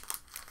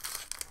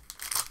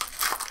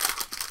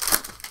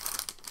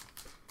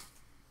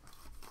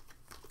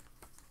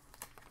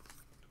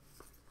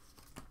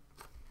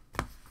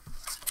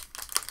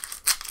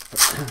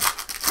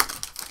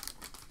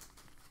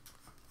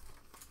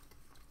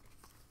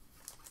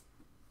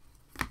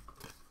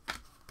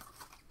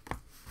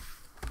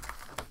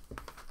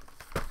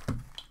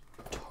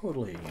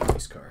 totally a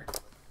Yankees card.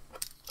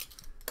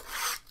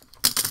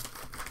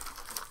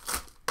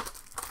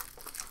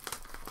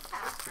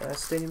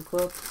 Last Stadium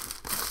Club.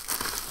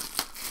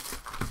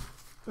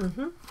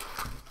 Mm-hmm.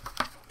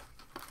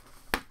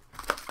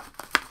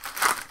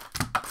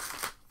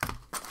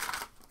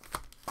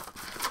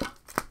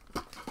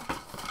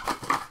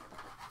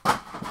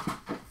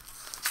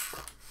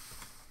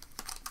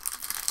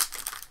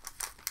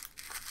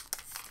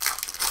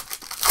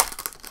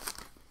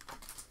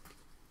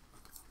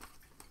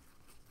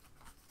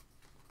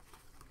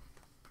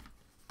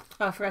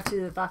 Oh, I forgot to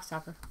do the box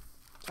topper.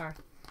 Sorry.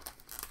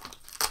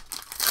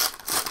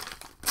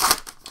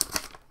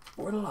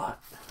 Board a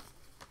lot.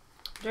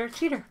 Derek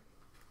Cheater.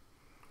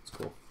 That's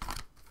cool.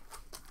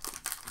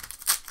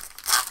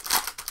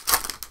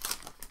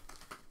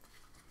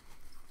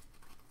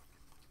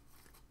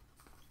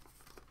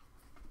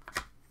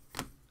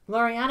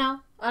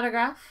 Laureano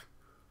autograph.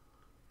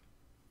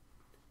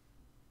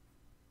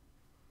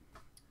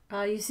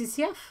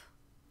 UCCF.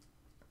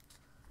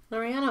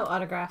 Laureano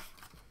autograph.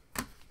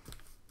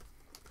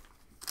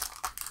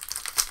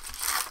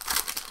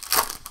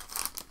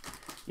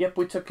 Yep,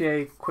 we took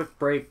a quick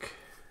break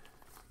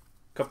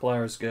a couple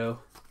hours ago.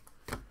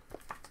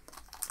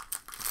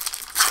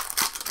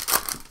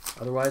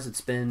 Otherwise,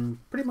 it's been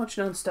pretty much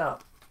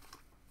non-stop.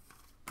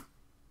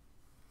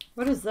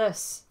 What is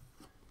this?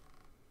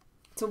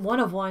 It's a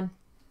 1/1.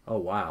 Oh,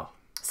 wow.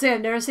 See,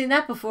 I've never seen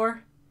that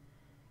before.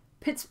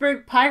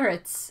 Pittsburgh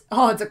Pirates.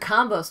 Oh, it's a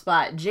combo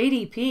spot.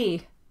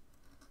 JDP.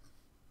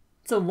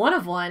 It's a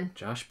 1/1.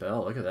 Josh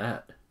Bell, look at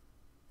that.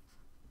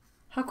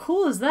 How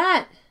cool is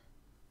that?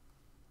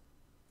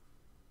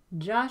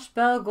 Josh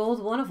Bell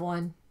Gold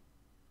 1/1.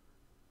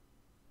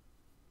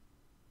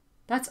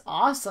 That's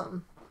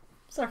awesome.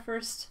 It's our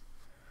first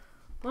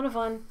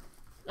 1/1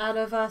 out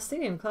of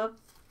Stadium Club.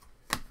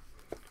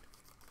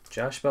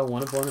 Josh Bell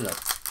 1/1 and a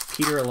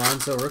Peter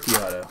Alonso rookie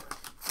auto.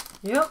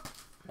 Yep.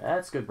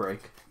 That's a good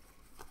break.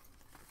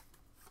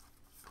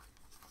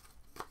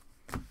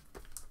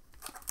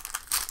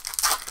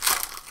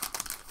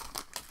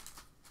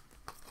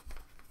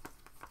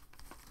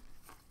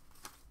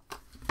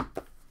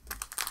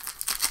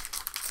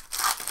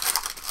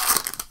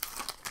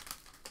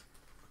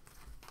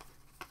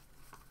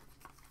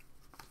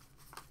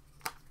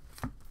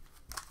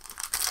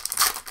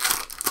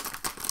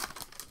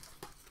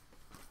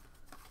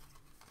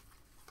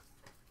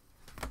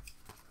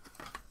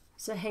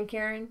 So Hank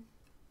Aaron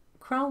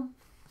Chrome.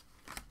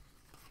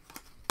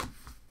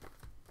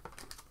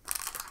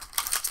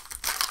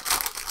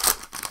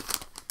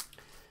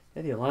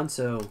 Yeah, the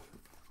Alonso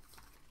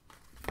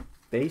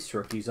base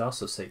rookies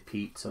also say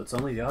Pete, so it's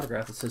only the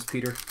autograph that says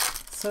Peter.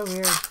 So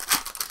weird.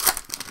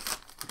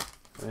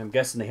 And I'm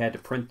guessing they had to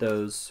print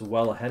those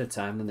well ahead of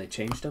time, then they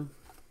changed them.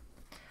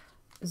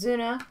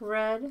 Zuna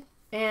red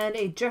and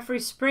a Jeffrey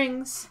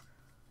Springs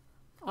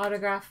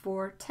autograph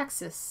for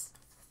Texas.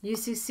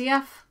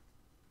 UCCF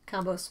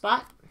combo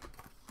spot.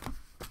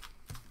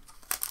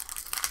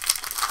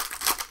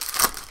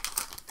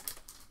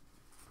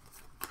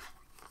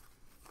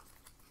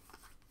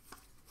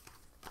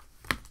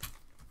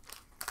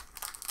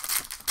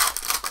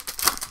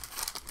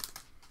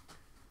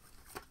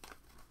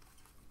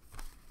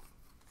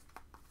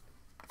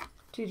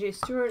 TJ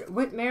Stewart,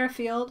 Whit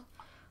Merrifield.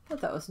 I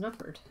thought that was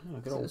numbered. Oh,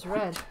 good So it old was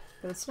red,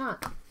 but it's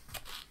not.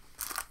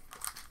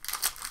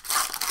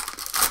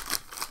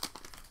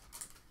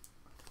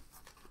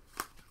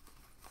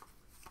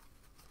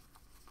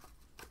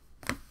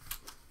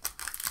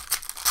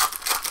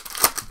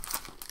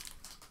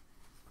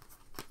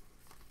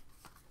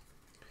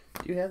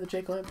 Do you have the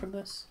Jake Lamb from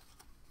this?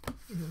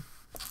 Mm-hmm.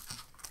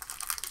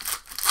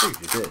 I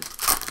think you did.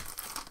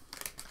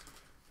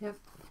 Yep.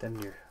 Then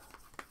your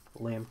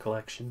Lamb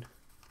collection.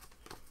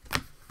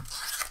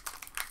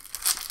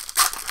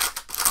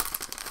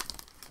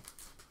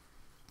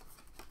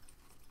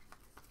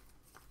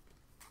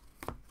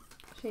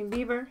 Shane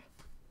Bieber.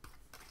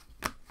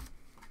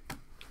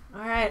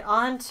 All right,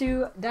 on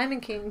to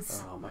Diamond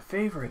Kings. Oh, my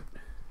favorite.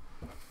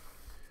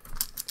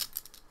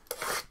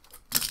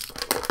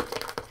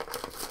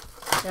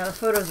 Yeah, the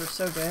photos are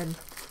so good.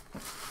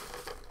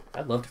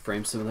 I'd love to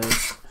frame some of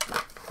those.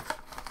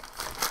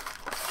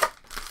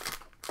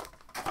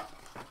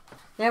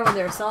 Yeah, when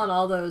they were selling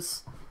all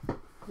those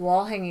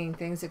wall hanging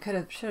things, it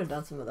should have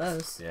done some of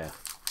those. Yeah.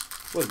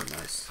 Would be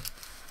nice.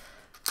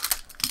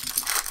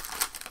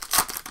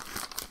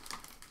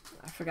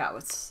 I forgot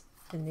what's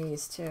in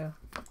these too.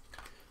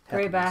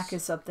 Grayback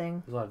is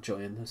something. There's a lot of joy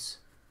in this.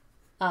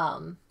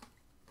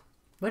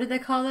 What did they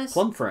call this?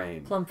 Plum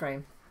frame. Plum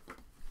frame.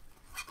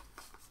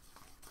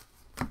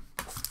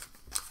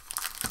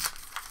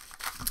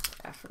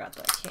 I forgot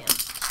that I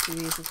can't do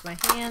these with my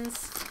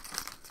hands.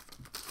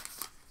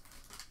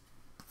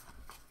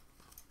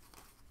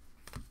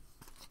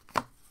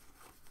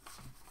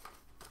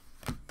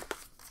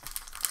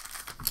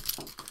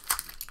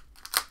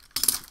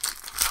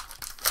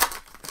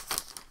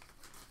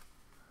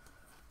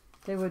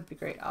 They would be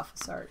great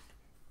office art.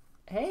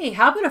 Hey,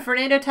 how about a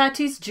Fernando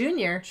Tatis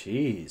Jr.?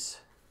 Jeez.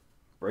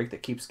 break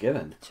that keeps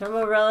giving.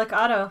 Chumbo Relic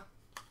Auto.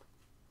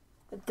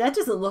 That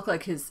doesn't look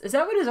like his... Is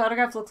that what his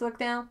autograph looks like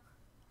now?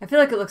 I feel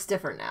like it looks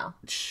different now.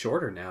 It's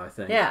shorter now, I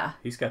think. Yeah.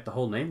 He's got the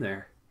whole name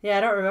there. Yeah,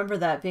 I don't remember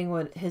that being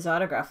what his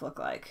autograph looked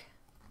like.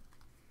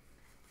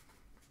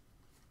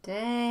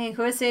 Dang.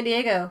 Who is San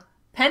Diego?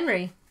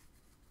 Penry.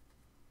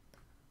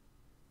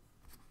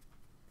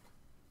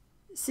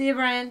 See you,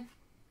 Brian.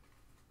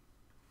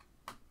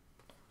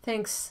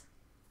 Thanks.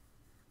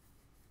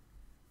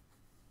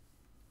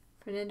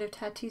 Fernando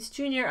Tatis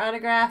Jr.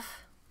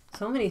 autograph.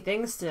 So many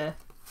things to...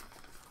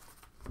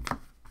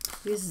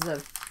 This is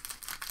a...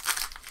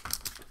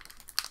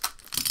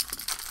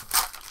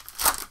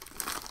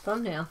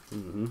 thumbnail.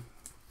 Mm-hmm.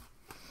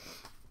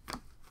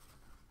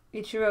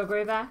 Ichiro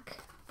Grayback.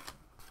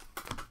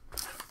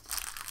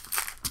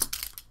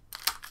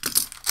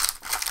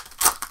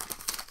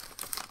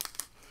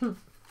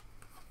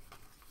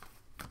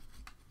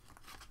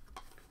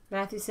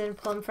 Mathewson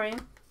plum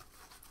frame.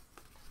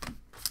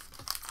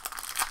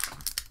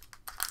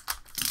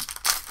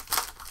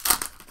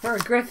 Or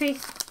Griffey.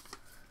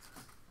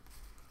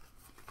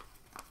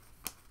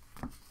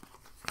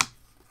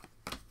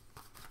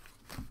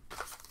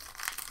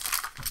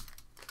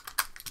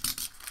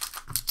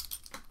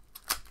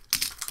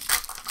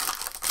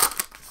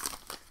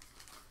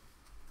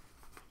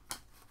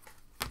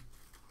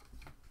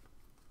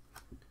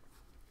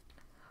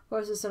 What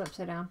was this one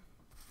upside down?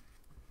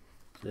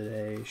 Is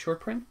it a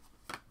short print?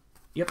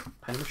 Yep,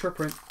 I have a short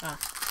print. Ah.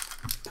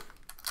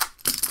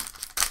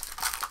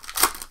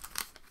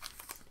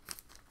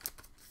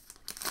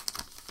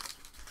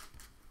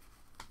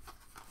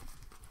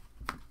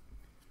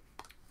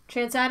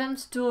 Chance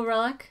Adams, dual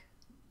relic.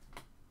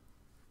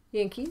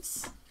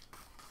 Yankees.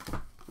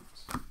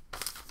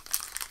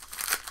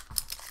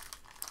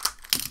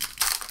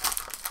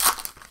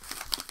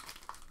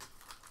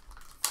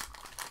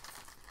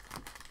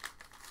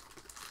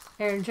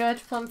 Aaron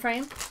Judge, plum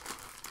frame.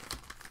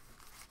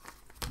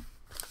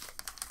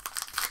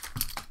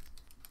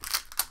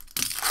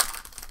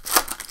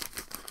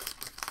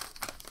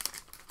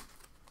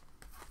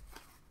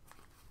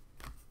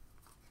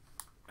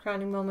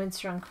 Crowning moments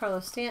from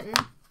Carlos Stanton.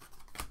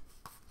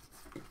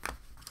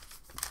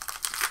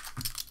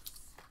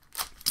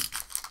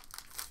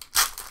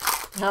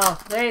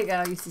 Oh, there you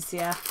go,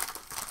 UCCF.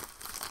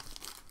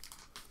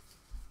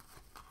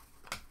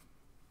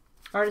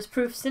 Artist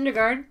Proof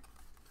Syndergaard.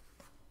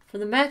 For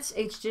the Mets,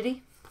 H.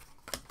 Diddy.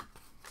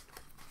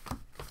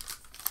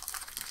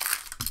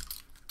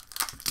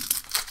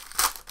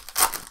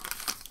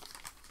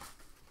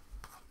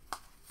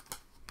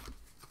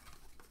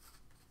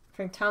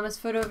 Frank Thomas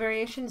photo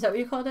variation. Is that what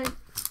you called it?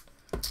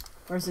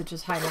 Or is it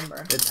just high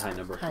number? It's high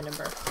number. High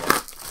number.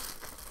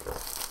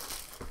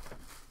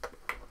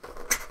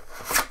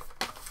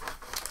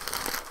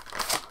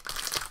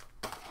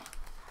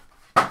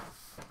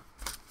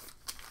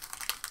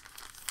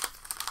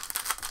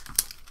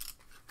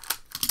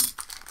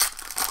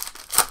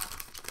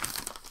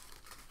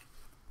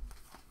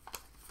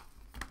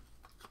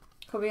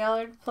 Kobe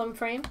Allard, plum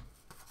frame.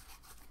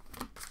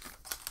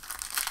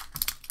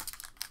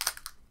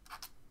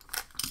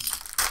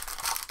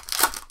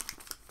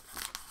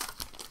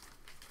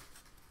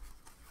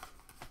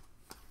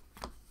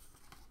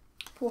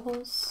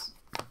 Pujols.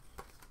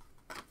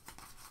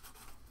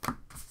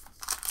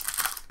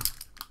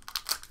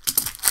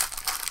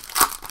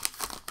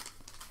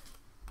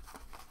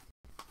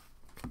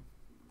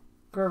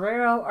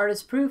 Guerrero,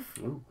 artist proof.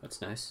 Ooh,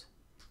 that's nice.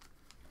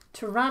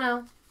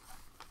 Toronto.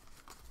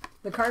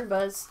 The card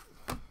buzz.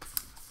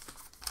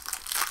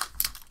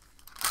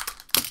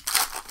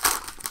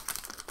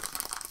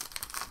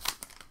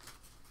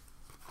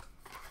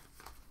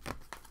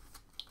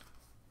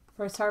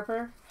 Bryce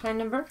Harper, high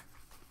number.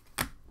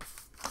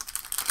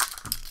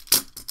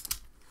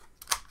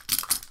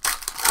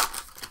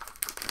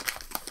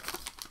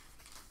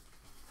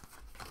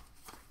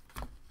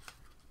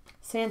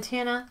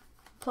 Santana,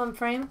 plum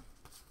frame.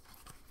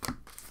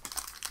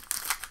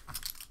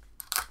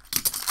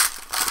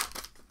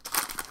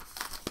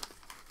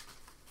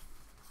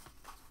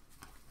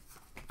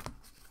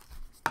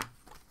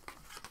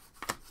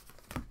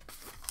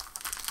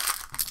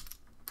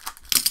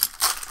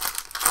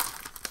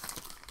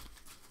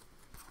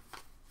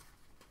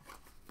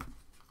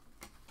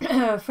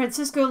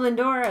 Francisco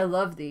Lindor, I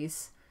love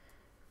these.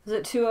 Was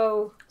it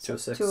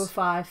 206?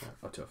 205.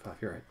 Oh,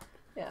 205, you're right.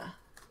 Yeah.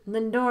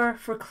 Lindor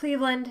for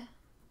Cleveland.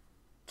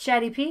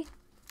 Chatty P.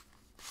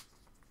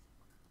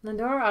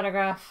 Lindor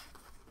autograph.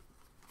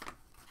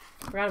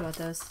 Forgot about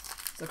those.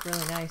 These look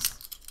really nice.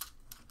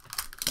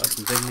 Got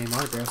some big name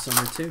autographs on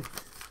there too.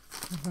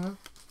 Mm-hmm.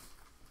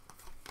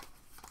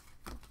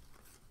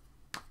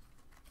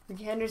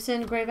 Ricky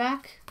Henderson,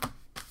 Grayback.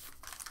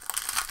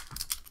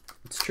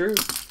 It's true.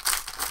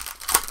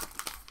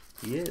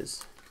 He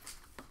is.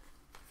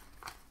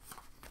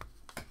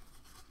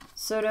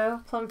 Soto,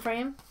 plum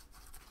frame.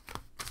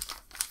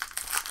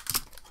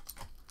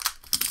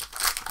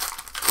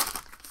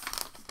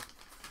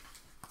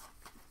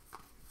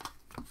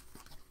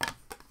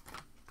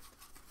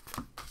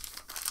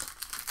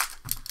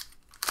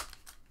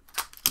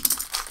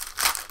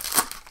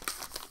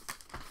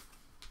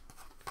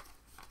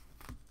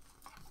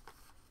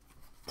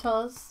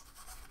 tell us?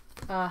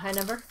 High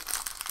number?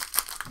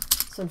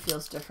 This one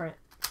feels different.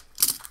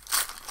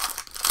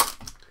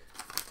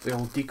 Big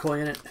old decoy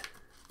in it.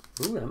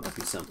 Ooh, that might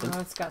be something. Oh,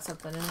 it's got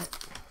something in it.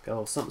 Got a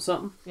little something,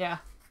 something? Yeah.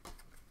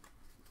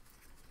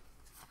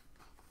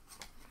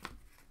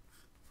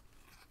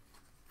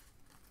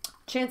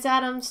 Chance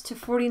Adams to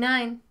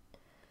 49.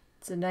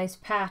 It's a nice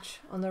patch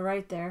on the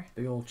right there.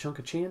 Big old chunk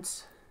of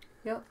chance.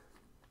 Yep.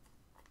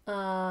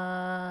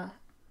 Can't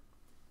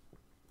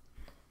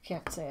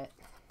say it.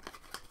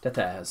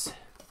 That's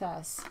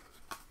Thaz.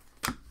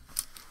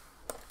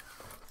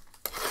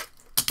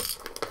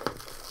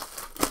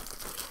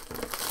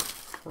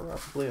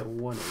 roughly a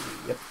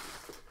 180. Yep.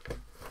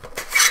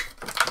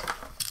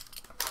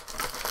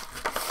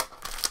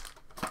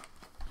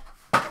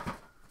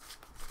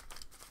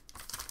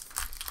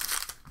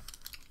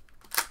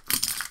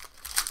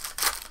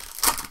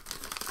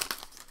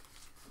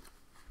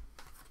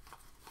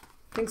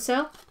 Think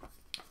so?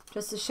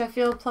 Just a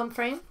Sheffield plum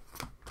frame.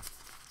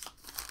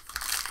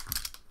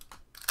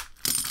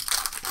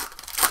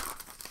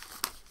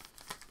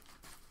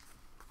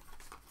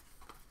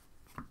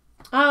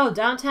 Oh,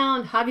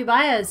 downtown Javi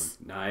Baez.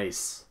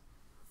 Nice.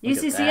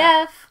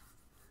 UCCF.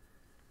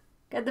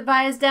 Got the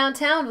Baez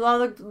downtown with all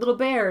the little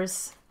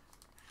bears.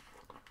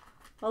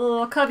 All the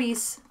little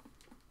cubbies.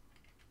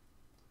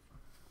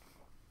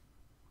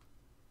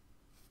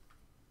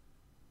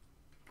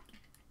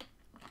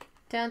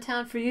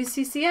 Downtown for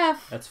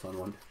UCCF. That's a fun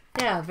one.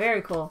 Yeah,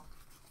 very cool.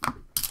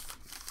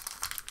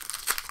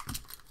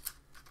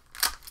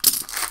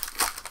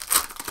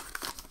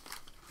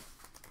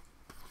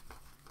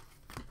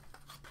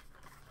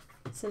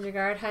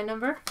 Syndergaard, high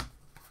number.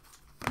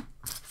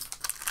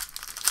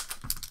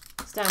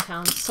 It's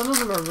downtown. Some of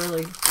them are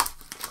really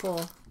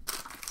cool.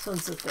 This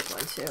one's a thick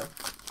one too.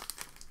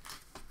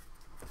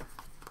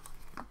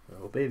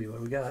 Oh baby, what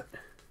do we got?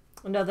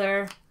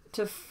 Another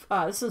to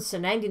this one's to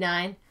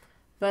 99,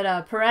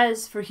 but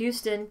Perez for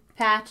Houston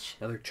patch.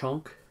 Another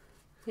chunk.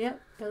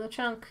 Yep, another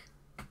chunk.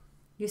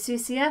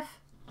 UCCF.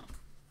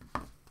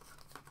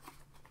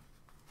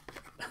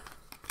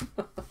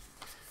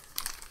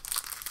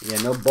 Yeah,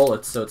 no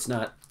bullets, so it's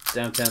not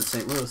downtown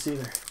St. Louis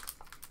either.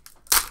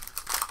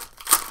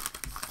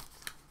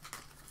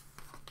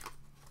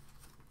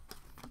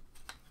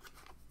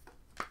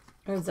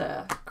 There's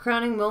a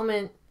crowning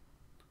moment,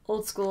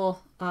 old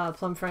school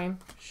plum frame.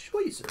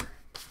 Schweizer.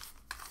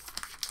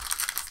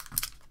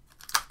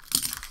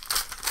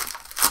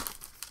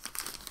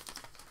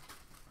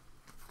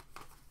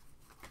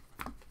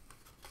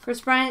 Chris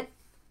Bryant,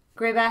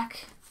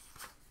 grayback.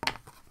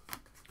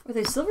 Were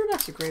they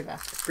silverbacks or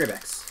graybacks?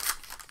 Graybacks.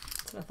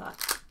 That's what I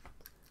thought.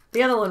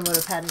 The other one would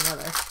have had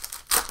another.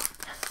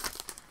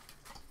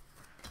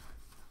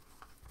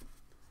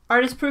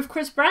 Artist proof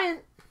Chris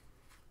Bryant.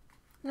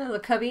 Another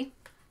cubby.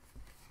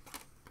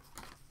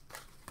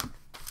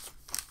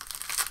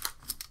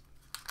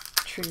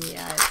 Dreamy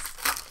eyes.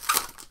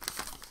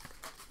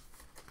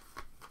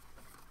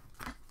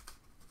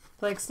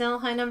 Blake Snell,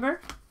 high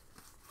number.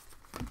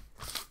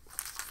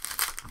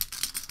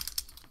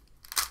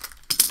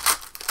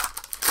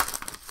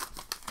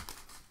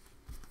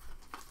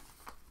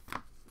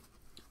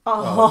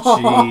 Oh,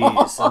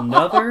 jeez.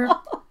 Another?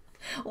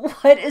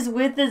 What is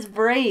with this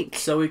break?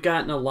 So we've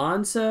got an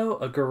Alonso,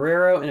 a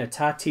Guerrero, and a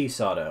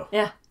Tatis auto.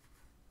 Yeah.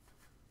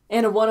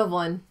 And a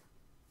 1/1.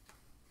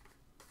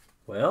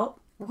 Well.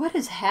 What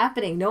is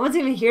happening? No one's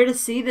even here to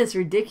see this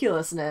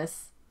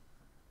ridiculousness.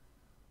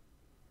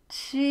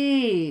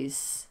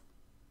 Jeez.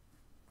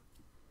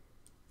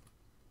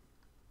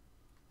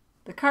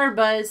 The card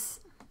buzz.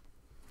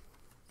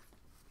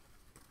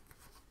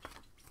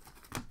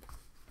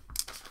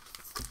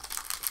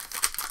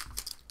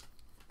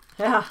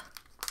 Yeah.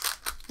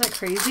 Isn't that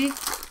crazy?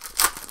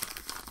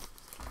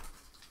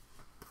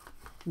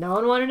 No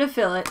one wanted to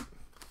fill it.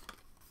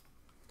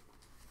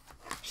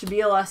 Should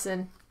be a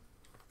lesson.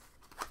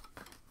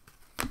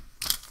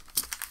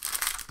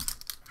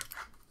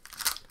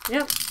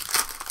 Yep.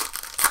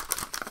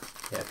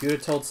 Yeah, if you would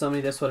have told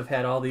somebody this would have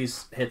had all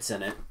these hits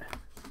in it.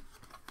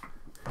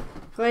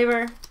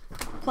 Glaber,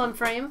 plum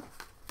frame.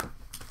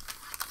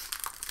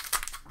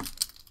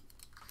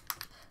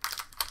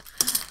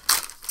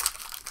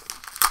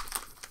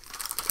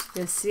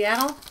 Is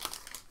Seattle?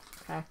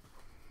 Okay.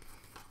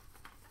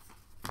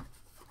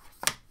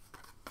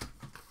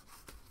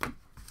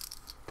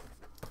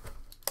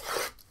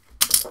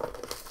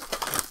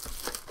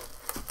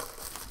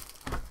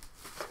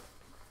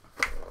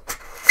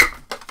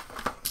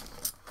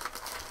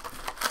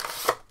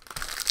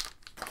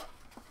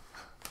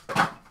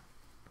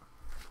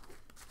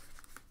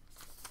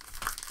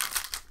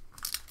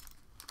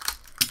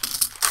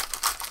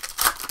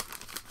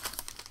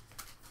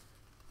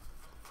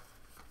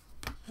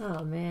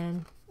 Oh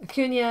man.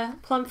 Acuna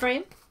plum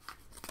frame.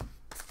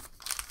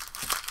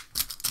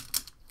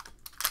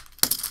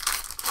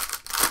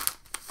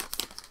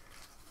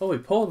 Oh, we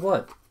pulled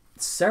what?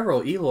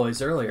 Several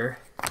Eloys earlier.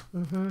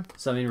 Mm-hmm.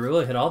 So I mean, we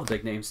really hit all the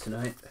big names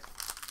tonight.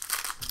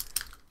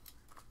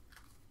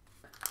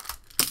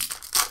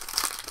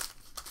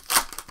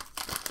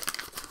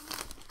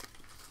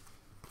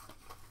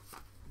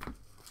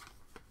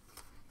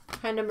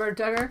 High number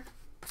Duggar.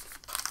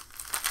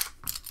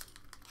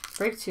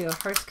 Break 2,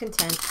 Heart's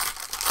Content.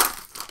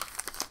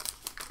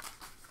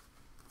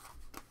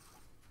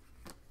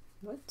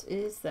 What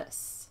is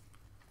this?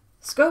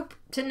 Scope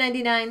to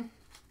 99.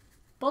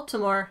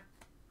 Baltimore.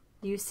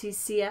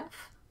 UCCF.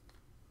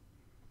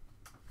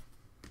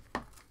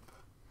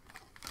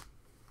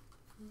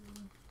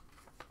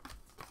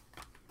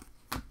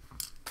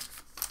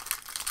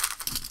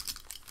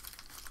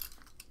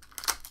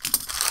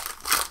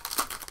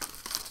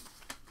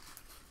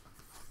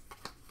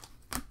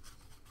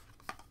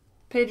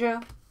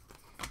 Pedro.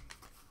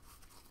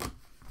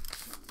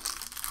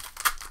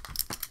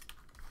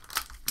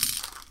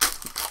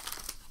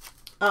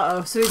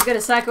 Uh-oh, so he's going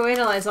to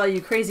psychoanalyze all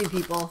you crazy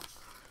people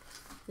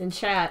in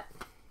chat.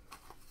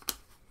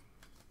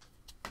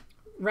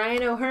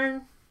 Ryan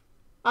O'Hearn,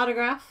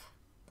 autograph.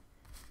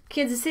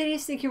 Kansas City,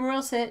 Sneaky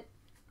Royals hit.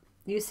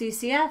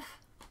 UCCF.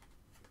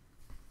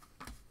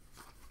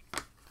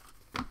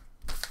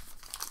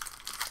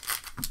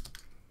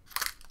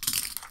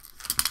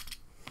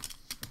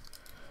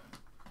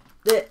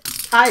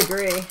 I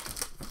agree.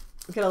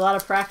 We get a lot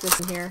of practice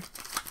in here.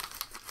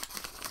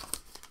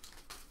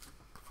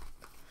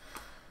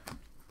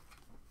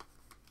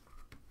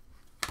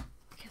 I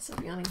can't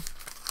stop yawning.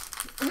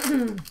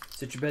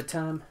 Is it your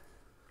bedtime?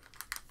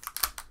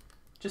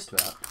 Just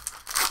about.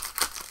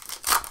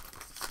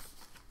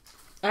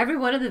 Every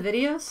one of the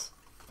videos?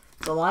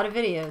 It's a lot of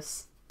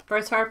videos.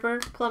 Bryce Harper,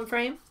 Plum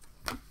Frame.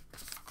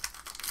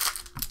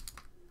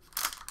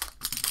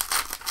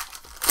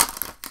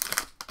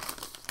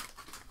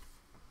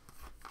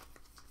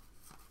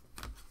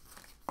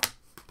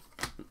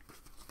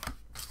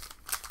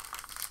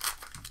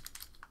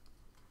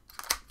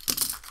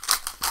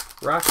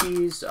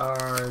 Rockies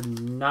are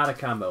not a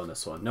combo in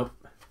this one. Nope.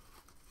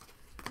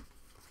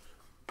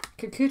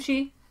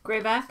 Kikuchi,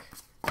 Grayback.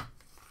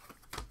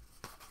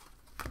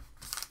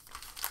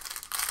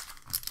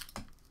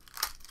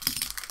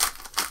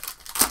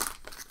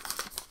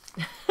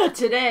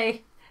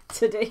 Today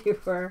you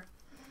were.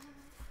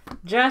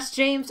 Josh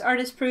James,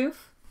 Artist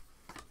Proof.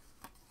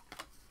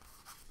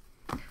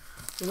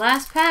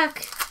 Last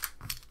pack.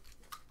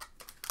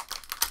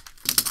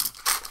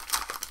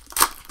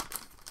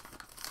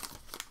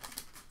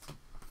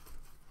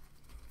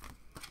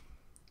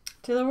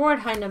 Taylor Ward,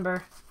 high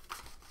number.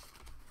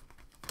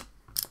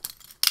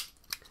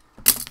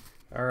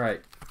 All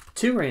right,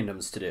 2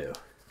 randoms to do.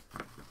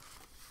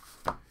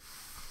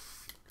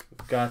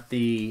 We've got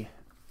the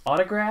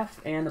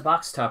autograph and the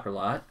box topper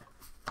lot.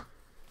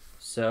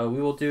 So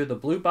we will do the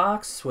blue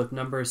box with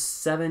number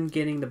 7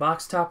 getting the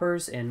box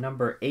toppers and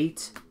number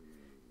 8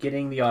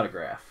 getting the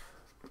autograph.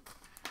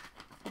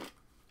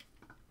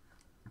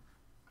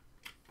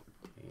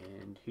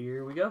 And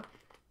here we go.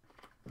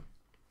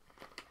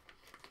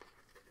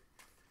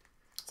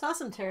 It's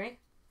awesome, Terry.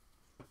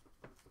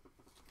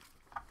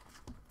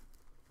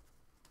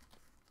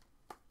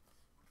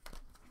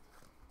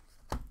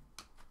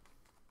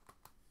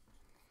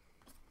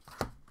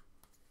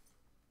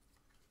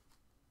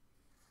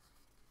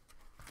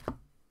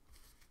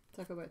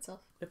 Talk about itself.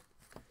 Yep,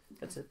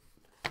 that's it.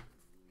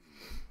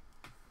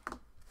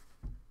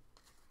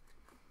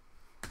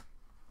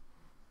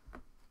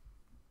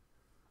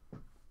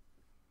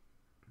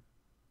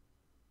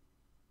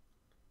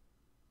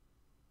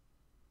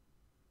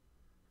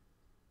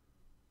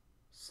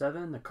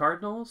 Seven, the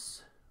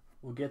Cardinals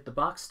will get the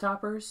box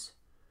toppers.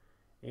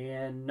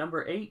 And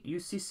number 8,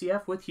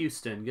 UCCF with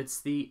Houston,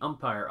 gets the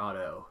umpire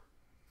auto.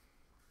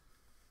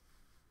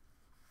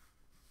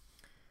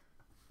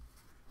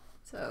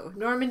 So,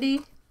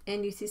 Normandy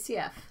and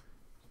UCCF.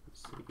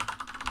 Let's see.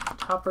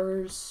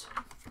 Toppers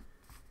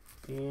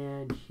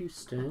and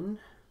Houston.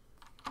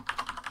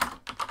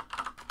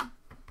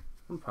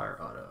 Umpire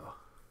auto.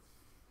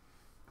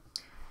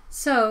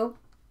 So,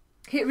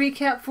 hit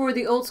recap for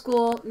the old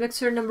school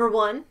mixer number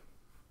 1.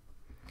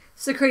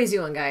 It's a crazy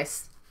one,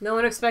 guys. No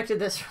one expected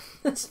this from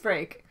this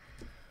break.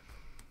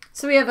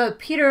 So we have a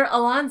Peter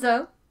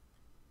Alonso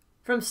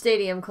from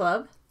Stadium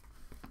Club.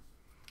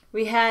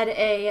 We had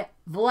a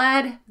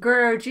Vlad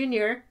Guerrero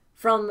Jr.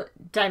 from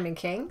Diamond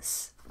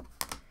Kings.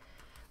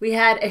 We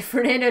had a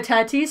Fernando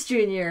Tatis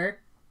Jr.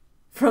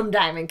 from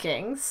Diamond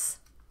Kings.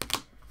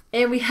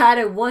 And we had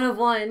a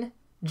 1/1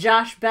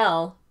 Josh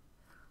Bell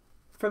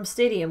from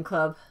Stadium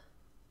Club.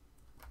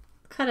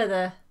 Kind of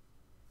the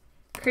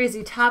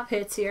crazy top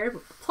hits here,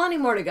 but plenty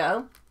more to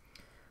go.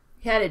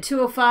 We had a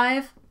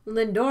 205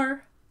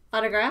 Lindor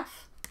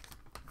autograph.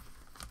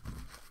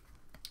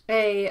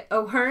 A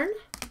O'Hearn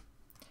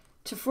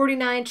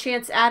 /49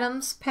 Chance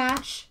Adams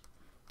patch.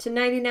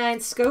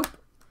 /99 Scope.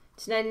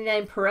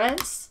 /99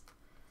 Perez.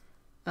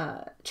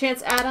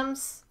 Chance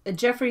Adams. A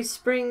Jeffrey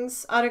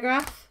Springs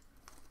autograph.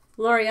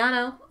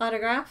 Laureano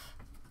autograph.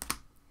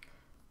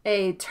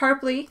 A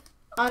Tarpley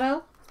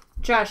auto.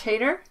 Josh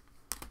Hader.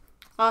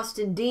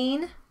 Austin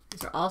Dean.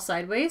 These are all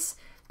sideways.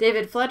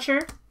 David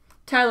Fletcher.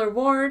 Tyler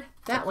Ward.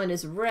 That one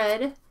is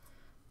red.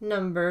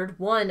 Numbered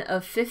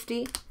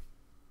 1/50.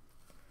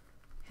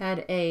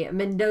 Had a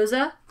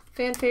Mendoza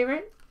fan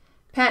favorite.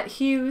 Pat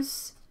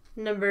Hughes.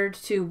 numbered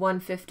to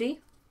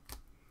 150.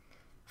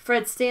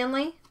 Fred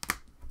Stanley,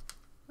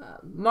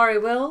 Maury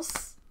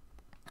Wills,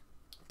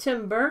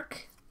 Tim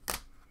Burke,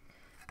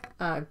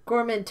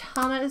 Gorman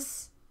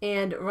Thomas,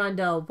 and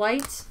Rondell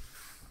White.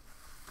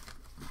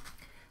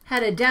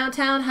 Had a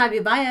downtown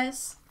Javi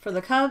Baez for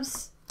the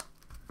Cubs.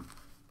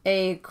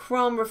 A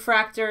chrome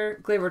refractor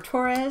Gleyber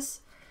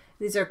Torres.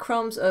 These are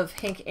chromes of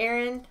Hank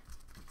Aaron,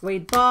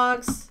 Wade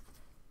Boggs,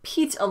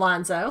 Pete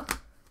Alonso,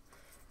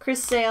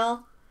 Chris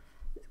Sale,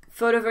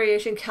 photo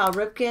variation Cal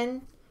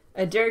Ripken,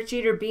 a Derek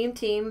Jeter Beam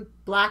Team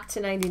black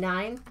to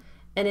 99,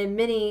 and a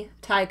mini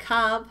Ty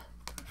Cobb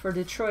for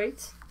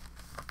Detroit.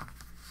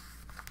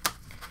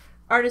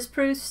 Artist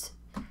Proust,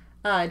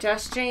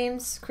 Josh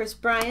James, Chris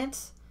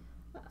Bryant,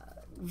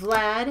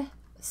 Vlad,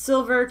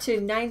 silver to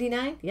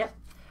 99, yep.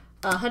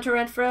 Hunter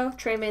Renfroe,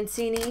 Trey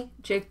Mancini,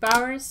 Jake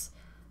Bowers,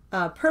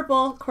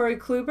 purple, Corey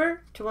Kluber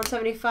to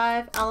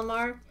 175,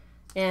 Alomar,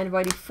 and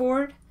Whitey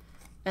Ford,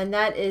 and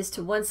that is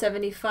to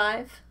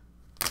 175.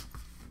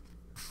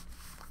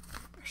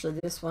 Actually,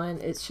 this one,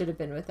 it should have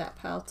been with that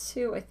pile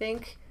too, I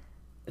think.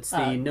 It's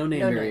the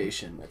no-name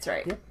variation. That's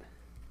right. Yep.